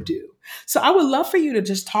you do. So I would love for you to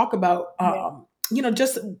just talk about, Yeah.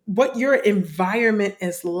 just what your environment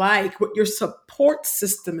is like, what your support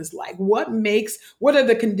system is like, what are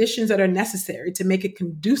the conditions that are necessary to make it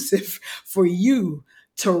conducive for you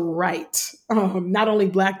to write, not only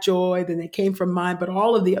Black Joy, then it came from mine, but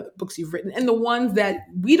all of the other books you've written and the ones that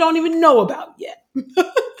we don't even know about yet.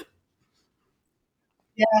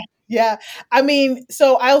 Yeah. Yeah. I mean,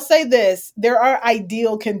 so I'll say this, there are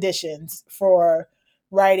ideal conditions for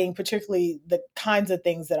writing, particularly the kinds of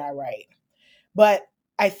things that I write. But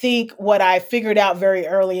I think what I figured out very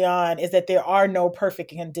early on is that there are no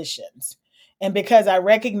perfect conditions. And because I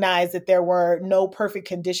recognized that there were no perfect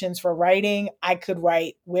conditions for writing, I could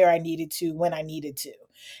write where I needed to, when I needed to.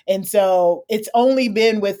 And so it's only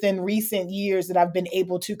been within recent years that I've been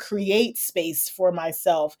able to create space for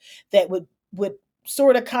myself that would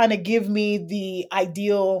sort of kind of give me the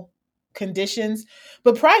ideal conditions.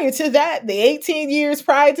 But prior to that, the 18 years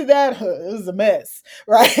prior to that, it was a mess,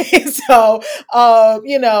 right? So,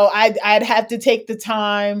 I'd have to take the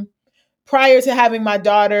time prior to having my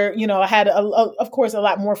daughter. I had, of course, a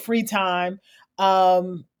lot more free time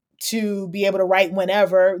to be able to write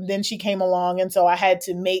whenever. Then she came along, and so I had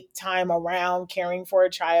to make time around caring for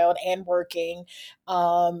a child and working,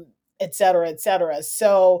 et cetera, et cetera.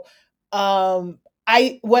 So,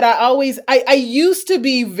 I used to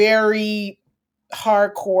be very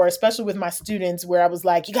hardcore, especially with my students, where I was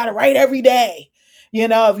like, you got to write every day.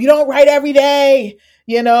 If you don't write every day,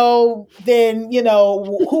 then,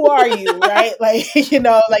 who are you? Right. Like,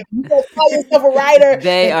 like you don't call yourself a writer,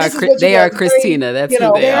 They then are this is what you're they are going to bring, Christina. That's who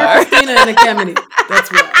they They are are. Christina and Kemeny.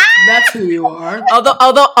 That's right. That's who you are.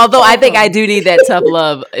 Although I think I Welcome. do need that tough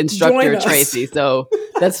love Join instructor, us. Tracey. So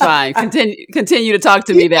that's fine. Continue to talk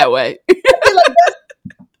to yeah, me that way. I feel like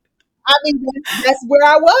I mean, that's where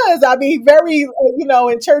I was. I mean, very,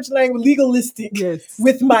 in church language, legalistic Yes.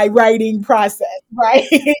 with my writing process, right?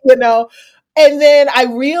 And then I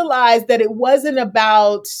realized that it wasn't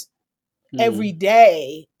about every Mm,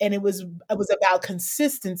 day, and it was about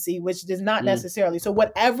consistency, which does not mm, necessarily. So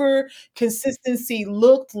whatever consistency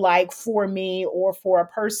looked like for me or for a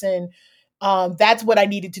person, that's what I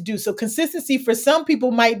needed to do. So consistency for some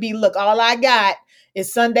people might be, look, all I got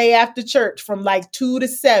is Sunday after church from like 2 to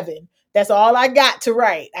 7. That's all I got to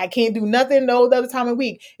write. I can't do nothing no other time of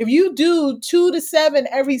week. If you do 2 to 7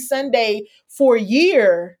 every Sunday for a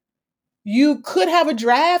year, you could have a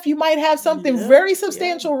draft. You might have something Yeah. very Yeah.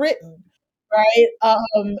 substantial written, right?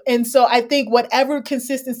 And so I think whatever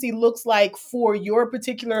consistency looks like for your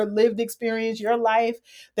particular lived experience, your life,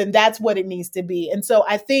 then that's what it needs to be. And so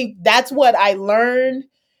I think that's what I learned,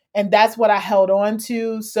 and that's what I held on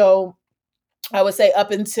to. So I would say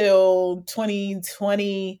up until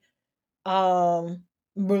 2020, um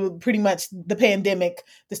pretty much the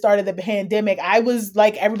start of the pandemic, I was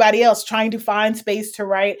like everybody else, trying to find space to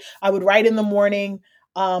write. I would write in the morning,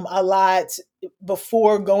 a lot,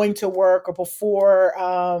 before going to work, or before,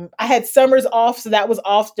 I had summers off, so that was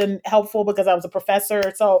often helpful because I was a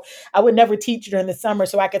professor, so I would never teach during the summer,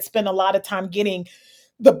 so I could spend a lot of time getting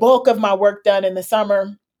the bulk of my work done in the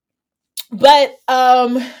summer. But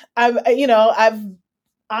I've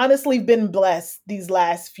honestly been blessed these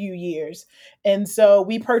last few years. And so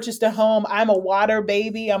we purchased a home. I'm a water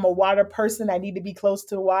baby. I'm a water person. I need to be close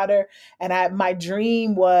to water. And my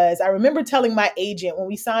dream was, I remember telling my agent when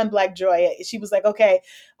we signed Black Joy, she was like, okay,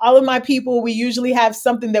 all of my people, we usually have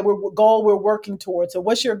something that we're working towards. So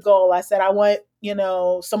what's your goal? I said, I want,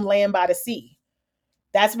 some land by the sea.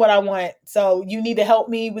 That's what I want. So you need to help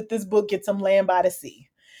me with this book, get some land by the sea.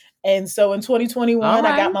 And so in all 2021,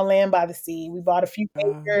 I got right. my land by the sea. We bought a few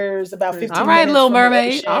acres, about Praise All 15 right, God. minutes Little from the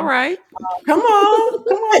Mermaid. All ocean. right. Come on,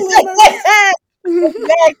 Little Mermaid.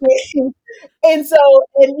 Exactly. And so,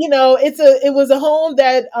 and it was a home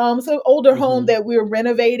that, it's an older home Mm-hmm. that we were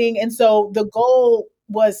renovating. And so the goal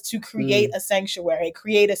was to create Mm, a sanctuary,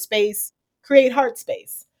 create a space, create heart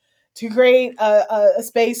space. To create a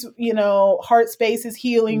space, heart space is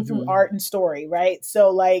healing through mm-hmm. art and story, right?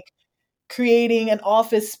 So, like, creating an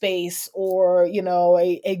office space, or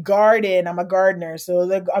a garden. I'm a gardener, so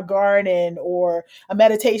a garden, or a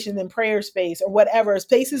meditation and prayer space, or whatever,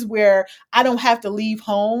 spaces where I don't have to leave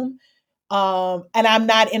home, and I'm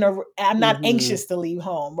not Mm-hmm. anxious to leave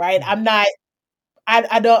home, right? I'm not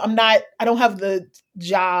I don't have the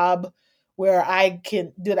job where I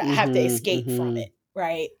can do that. I have to Mm-hmm. escape from Mm-hmm. it,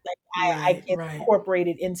 right? Like, I Right, can right. incorporate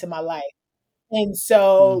it into my life. And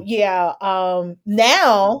so, Mm. yeah,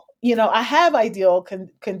 now I have ideal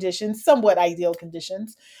conditions, somewhat ideal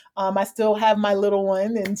conditions. I still have my little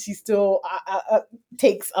one, and she still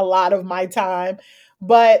takes a lot of my time.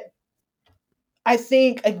 But I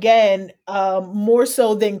think, again, more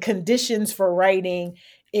so than conditions for writing,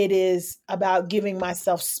 it is about giving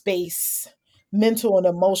myself space, mental and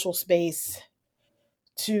emotional space,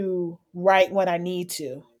 to write when I need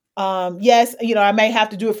to. Yes, I may have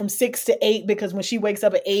to do it from 6 to 8 because when she wakes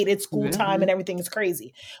up at 8, it's school time and everything is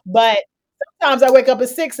crazy. But sometimes I wake up at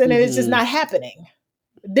 6 and then it's just not happening.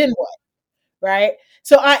 Then what? Right?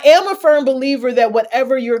 So I am a firm believer that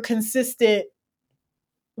whatever your consistency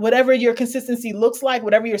looks like,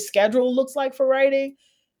 whatever your schedule looks like for writing,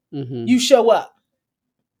 you show up,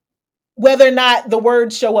 whether or not the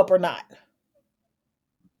words show up or not.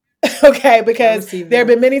 Okay, because there have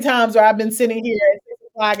been many times where I've been sitting here at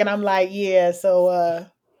 6 o'clock and I'm like, yeah, so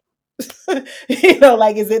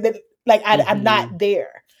like, is it that, like, I'm not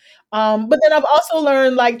there? But then I've also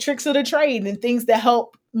learned, like, tricks of the trade and things that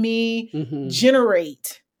help me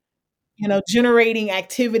generating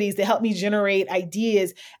activities that help me generate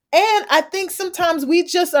ideas. And I think sometimes we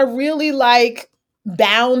just are really, like,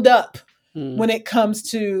 bound up when it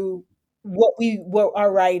comes to what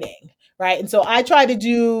are writing, right? And so I try to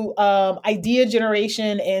do idea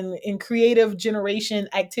generation and creative generation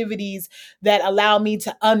activities that allow me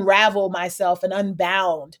to unravel myself and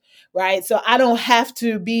unbound, right? So I don't have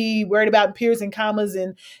to be worried about periods and commas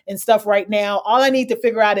and stuff right now. All I need to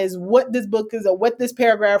figure out is what this book is, or what this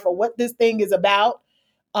paragraph or what this thing is about,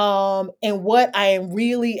 and what I am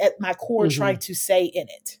really at my core trying to say in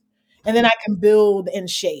it. And then I can build and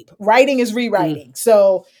shape. Writing is rewriting.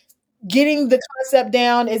 So getting the concept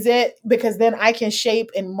down is it, because then I can shape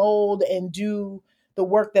and mold and do the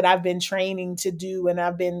work that I've been training to do and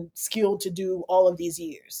I've been skilled to do all of these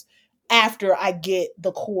years after I get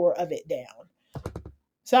the core of it down.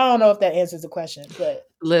 So I don't know if that answers the question, but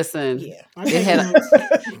listen, yeah. It had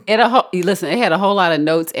a whole lot of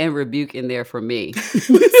notes and rebuke in there for me.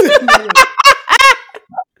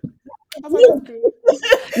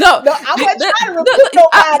 No, I'm not trying to rebuke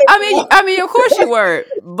nobody. I mean, of course you were,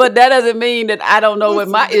 but that doesn't mean that I don't know what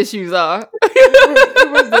my issues are.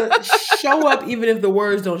 It was the show up, even if the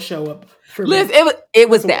words don't show up. For me. It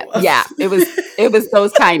was that. Yeah, it was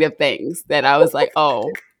those kind of things that I was like, oh,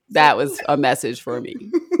 that was a message for me.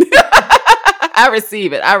 I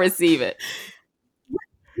receive it.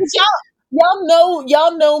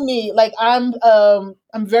 Y'all know me. Like, I'm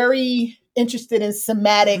very interested in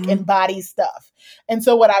somatic and body stuff. And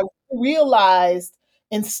so what I realized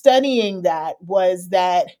in studying that was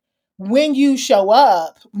that when you show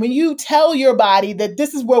up, when you tell your body that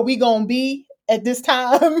this is where we gonna be at this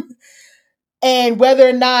time, and whether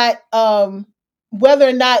or not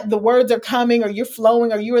the words are coming or you're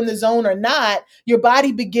flowing or you're in the zone or not, your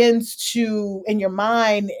body begins to, and your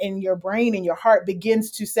mind and your brain and your heart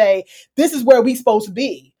begins to say, this is where we supposed to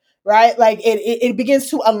be, right? Like it begins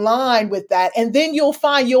to align with that. And then you'll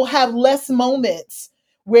find you'll have less moments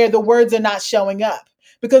where the words are not showing up,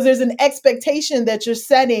 because there's an expectation that you're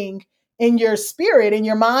setting in your spirit, in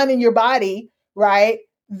your mind, in your body, right?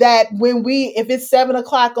 That if it's 7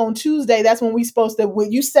 o'clock on Tuesday, that's when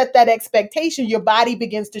when you set that expectation, your body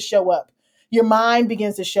begins to show up. Your mind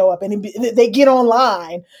begins to show up, and they get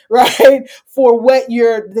online, right? For what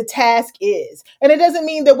the task is. And it doesn't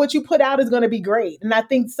mean that what you put out is going to be great. And I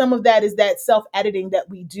think some of that is that self-editing that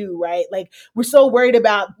we do, right? Like, we're so worried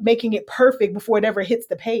about making it perfect before it ever hits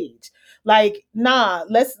the page. Like, nah,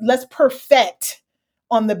 let's perfect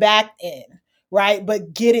on the back end. Right?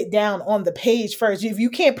 But get it down on the page first. If you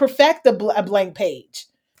can't perfect a blank page,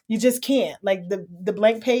 you just can't. Like, the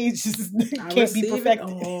blank page can't be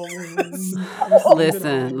perfected.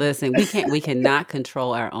 Listen, we cannot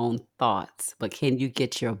control our own thoughts, but can you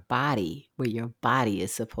get your body where your body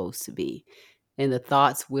is supposed to be? And the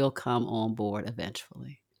thoughts will come on board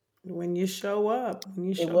eventually. When you show up,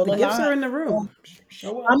 the gifts are in the room.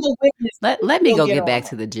 Show up. I'm a witness. Let me go get back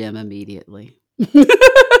to the gym immediately.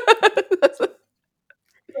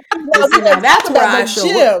 Now that's where I show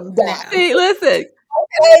up. See, listen. Okay,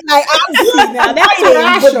 like, now that's where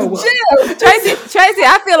I show up. Tracey,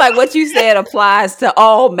 I feel like what you said applies to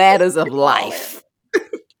all matters of life.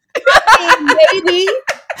 Maybe.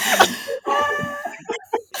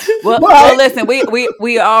 Well, listen,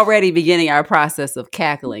 we are already beginning our process of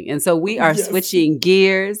cackling. And so we are switching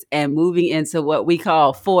gears and moving into what we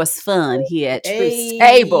call force fun here at Truth's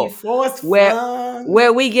Table,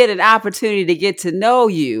 where we get an opportunity to get to know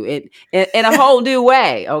you in a whole new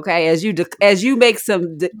way. Okay, as you make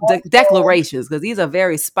some declarations, because these are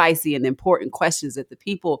very spicy and important questions that the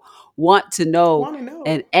people want to know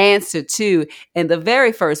and answer to. And the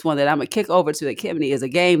very first one that I'm gonna kick over to Kimberly is a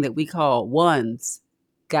game that we call One's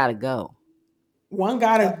Gotta Go. One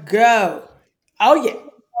gotta go. Oh yeah.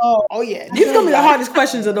 Oh yeah. These are gonna be the hardest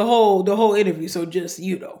questions of the whole interview. So just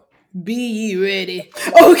be ye ready.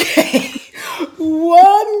 Okay.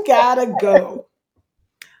 One gotta go.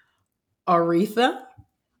 Aretha,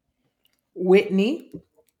 Whitney,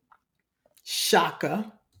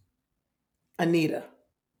 Shaka, Anita.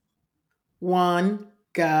 One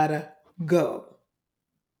gotta go.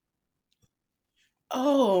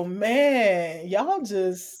 Oh man, y'all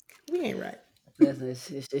just we ain't right.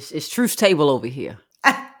 It's Truth's Table over here.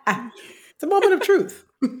 It's a moment of truth.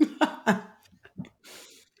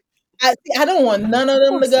 I don't want none of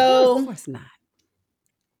them to go. Of course not.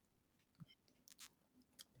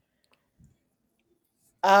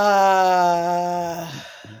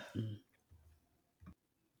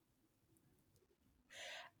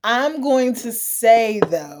 I'm going to say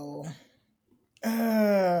though.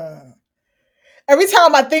 Every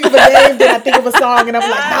time I think of a name, then I think of a song, and I'm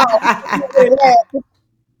like,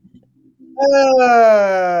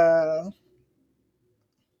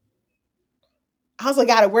 I also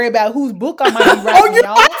got to worry about whose book I might be writing.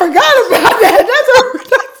 Y'all. I forgot about that.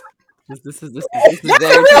 This is very true.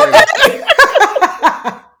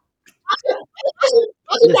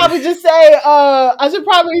 I should probably just say, either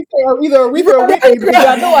Aretha or Whitney, because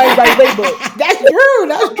I know I ain't write their book. That's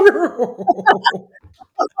true.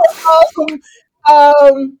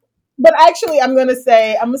 But actually, I'm gonna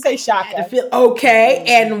say Shaka. Okay,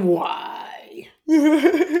 and why?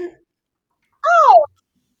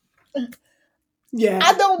 Yeah,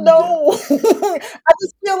 I don't know. I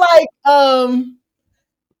just feel like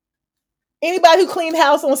anybody who cleaned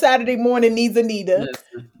house on Saturday morning needs Anita.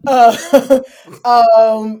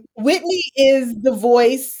 Whitney is the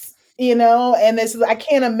voice, and I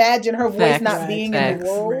can't imagine her voice not being in the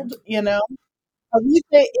world,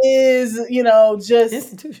 Aretha is, just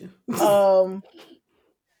institution.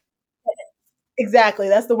 Exactly.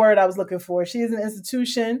 That's the word I was looking for. She is an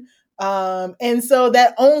institution. And so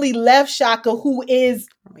that only left Shaka, who is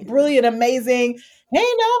brilliant, amazing.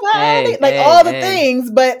 Ain't nobody all the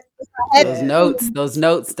things, but those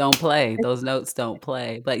notes don't play. Those notes don't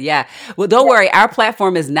play. But yeah, well, don't worry. Our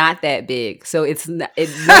platform is not that big, so it's no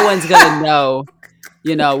one's gonna know.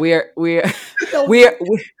 We're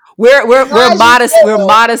modest. We're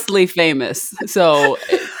modestly famous, so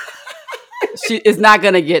it's not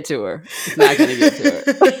gonna get to her. It's not gonna get to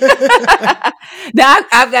her. Now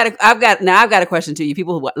I've got a question to you.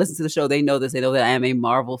 People who listen to the show, they know this. They know that I am a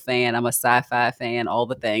Marvel fan. I'm a sci-fi fan. All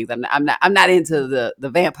the things. I'm not into the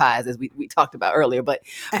vampires as we talked about earlier, but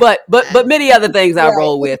many other things I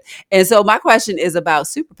roll with. And so my question is about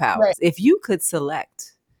superpowers. Right. If you could select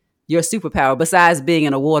your superpower, besides being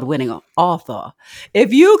an award-winning author,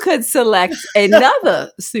 if you could select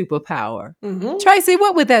another superpower, Tracey,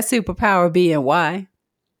 what would that superpower be and why?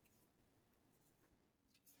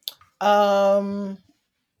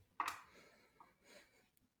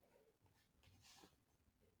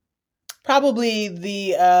 Probably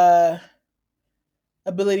the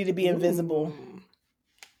ability to be invisible.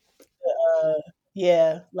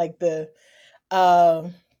 Like the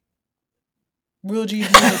real G's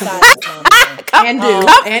inside. And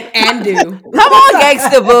do. Come on,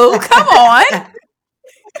 Gangsta Boo. Come on.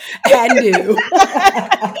 And do.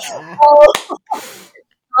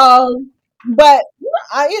 But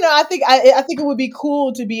I think it would be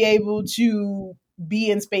cool to be able to be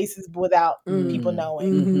in spaces without people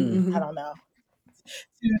knowing. I don't know.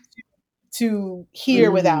 To hear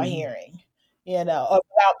without hearing. Or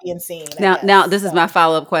without being seen. Now, this is my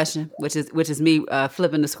follow-up question, which is me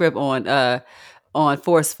flipping the script on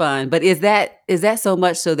Force Fun. But is that so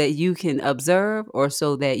much so that you can observe, or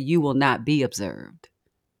so that you will not be observed?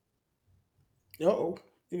 Uh-oh.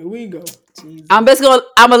 Here we go. Jesus. I'm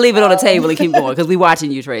gonna leave it on the table and keep going, because we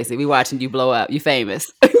watching you, Tracey. We watching you blow up. You famous.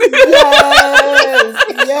 Yes.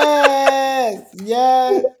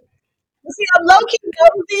 See, I'm low-key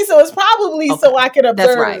nosy, so it's probably so I can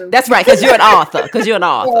observe. That's right, because you're an author.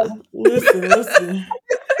 Listen.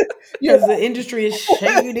 Because the industry is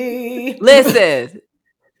shady. Listen.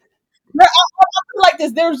 I feel like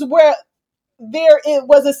this. It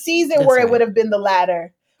was a season where it would have been the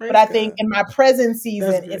latter. Praise but I think God. In my present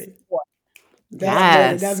season, it's more. That's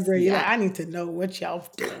great. That's Yes. great. You're like, Yeah. I need to know what y'all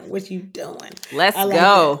doing. What you doing? Let's I like that.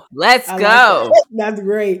 go. Let's I like go. that. That's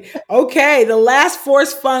great. Okay, the last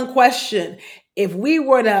force fun question. If we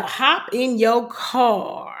were to hop in your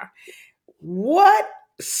car, what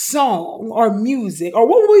song or music or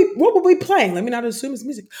what would we playing? Let me not assume it's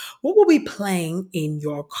music. What will we playing in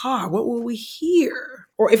your car? What will we hear?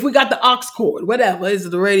 Or if we got the aux cord, whatever, is it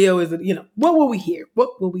the radio? Is it, what will we hear?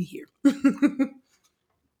 What will we hear?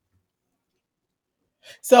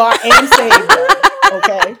 So I am saved though.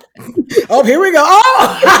 Okay. Oh, here we go.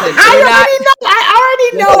 Oh, Listen, we're not. I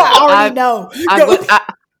already know. Listen, I already know. I'm Go. going.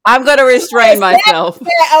 I'm going to restrain myself.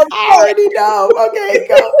 I already know. Okay,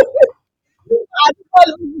 go. I just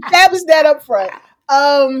want to establish that up front.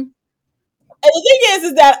 And the thing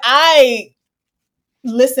is that I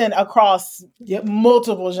listen across Yep.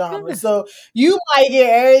 multiple genres. Yes. So you might get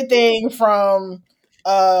everything from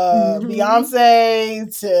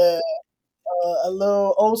Beyonce to a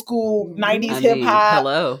little old school 90s I hip mean, hop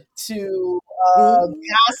hello. to Mhm.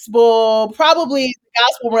 gospel. Probably the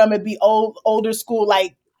gospel realm would be older school,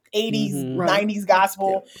 like 80s, Mm-hmm. Right. 90s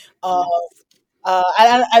gospel. Yep.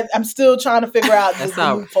 I'm still trying to figure out That's the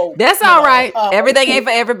all. new folk, That's you all know. right. Everything ain't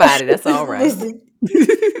for everybody. That's all right. Listen.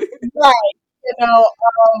 Right, you know.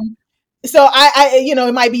 So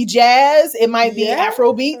it might be jazz, it might be Yeah.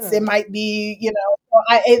 Afro beats, it might be,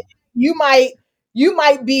 you might you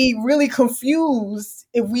might be really confused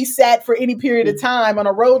if we sat for any period of time on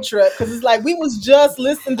a road trip because it's like we was just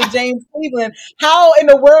listening to James Cleveland. How in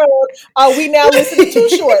the world are we now listening to Too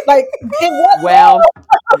Short? Like, in what Well, is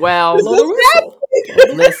Blow well. the this whistle. Blow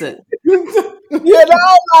the Listen. whistle.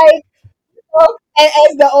 like,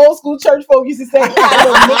 as the old school church folk used to say, you got a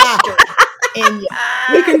little mixture in you.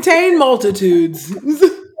 We contain multitudes. Work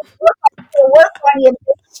on your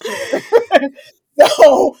mixture.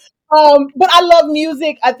 So, but I love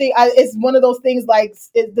music. I think it's one of those things like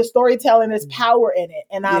the storytelling. There's power in it,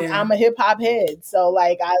 and Yeah. I'm a hip hop head. So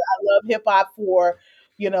like I love hip hop for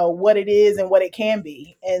what it is and what it can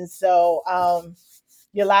be, and so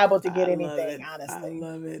you're liable to I get love anything, it. I honestly.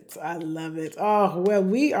 love it. I love it. Oh, well,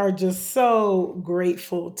 we are just so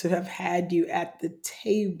grateful to have had you at the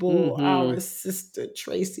table, Mm-hmm. our sister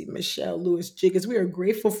Tracey Michelle Lewis-Giggetts. We are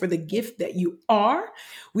grateful for the gift that you are.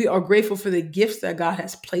 We are grateful for the gifts that God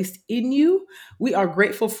has placed in you. We are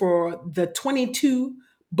grateful for the 22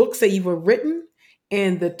 books that you have written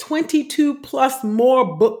and the 22 plus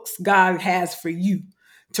more books God has for you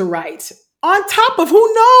to write. On top of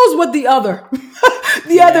who knows what the other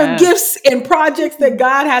Yes. gifts and projects that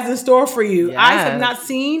God has in store for you. Eyes have not Yes.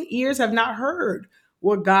 seen, ears have not heard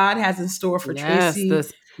what God has in store for Yes. Tracey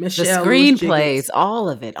The Michelle screenplays, Lewis-Giggetts. all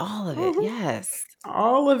of it. All of it. Mhm. Yes.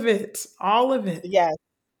 All of it. All of it. Yes,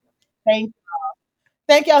 thank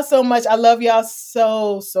thank y'all so much. I love y'all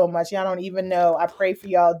so much. Y'all don't even know. I pray for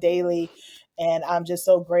y'all daily, and I'm just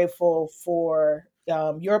so grateful for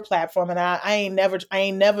your platform. And I ain't never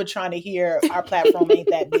trying to hear our platform ain't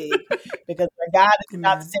that big because where God is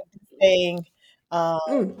about to Amen. take this thing,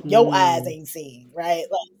 Mm. your eyes Mm. ain't seen, right?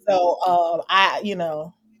 Like, so I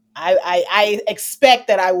expect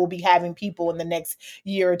that I will be having people in the next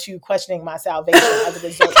year or two questioning my salvation as a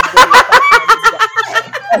result of where your platform is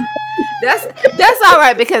going. That's all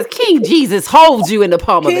right because King Jesus holds you in the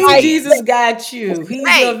palm of his King Right. hand. Jesus got you. He's your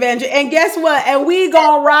Right. avenger. And guess what? And we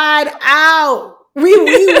gonna ride out. We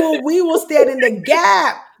will stand in the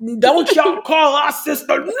gap. Don't y'all call our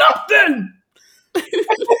sister nothing.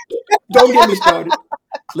 Don't get me started.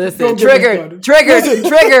 Listen, Don't get me triggered, started. triggered, Listen,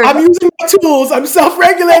 triggered. I'm using my tools. I'm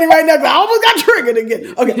self-regulating right now. I almost got triggered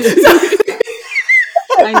again. Okay. So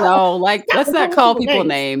I know. Like, stop let's not calling call people people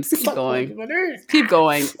names. names. Keep Stop calling going. people names. Keep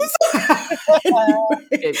going. Anyway, Keep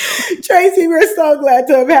going. Tracey, we're so glad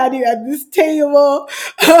to have had you at this table.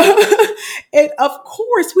 And of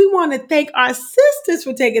course, we want to thank our sisters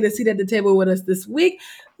for taking a seat at the table with us this week.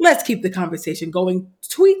 Let's keep the conversation going.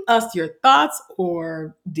 Tweet us your thoughts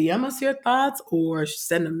or DM us your thoughts or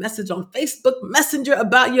send a message on Facebook Messenger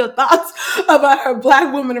about your thoughts about her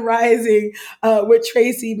Black Woman Rising with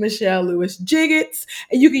Tracey Michelle Lewis-Giggetts.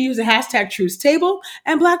 And you can use the hashtag Truth Table.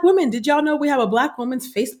 And Black women, did y'all know we have a Black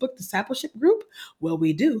Women's Facebook discipleship group? Well,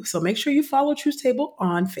 we do. So make sure you follow Truth Table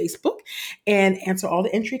on Facebook and answer all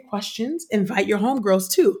the entry questions. Invite your homegirls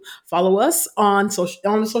too. Follow us on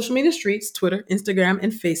the social media streets, Twitter, Instagram,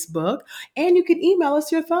 and Facebook. And you can email us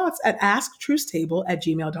your thoughts at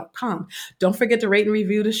asktruthstable@gmail.com. Don't forget to rate and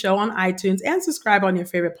review the show on iTunes and subscribe on your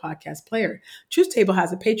favorite podcast player. Truth Table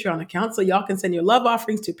has a Patreon account, so y'all can send your love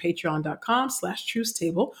offerings to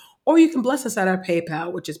patreon.com/truthstable or you can bless us at our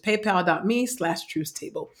PayPal, which is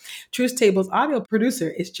paypal.me/truthstable. Truth Table's audio producer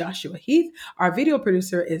is Joshua Heath. Our video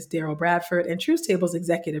producer is Daryl Bradford, and Truth Table's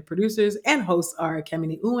executive producers and hosts are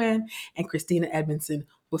Kemini Uwan and Christina Edmondson.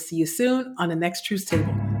 We'll see you soon on the next Truth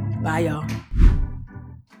Table. Bye, y'all.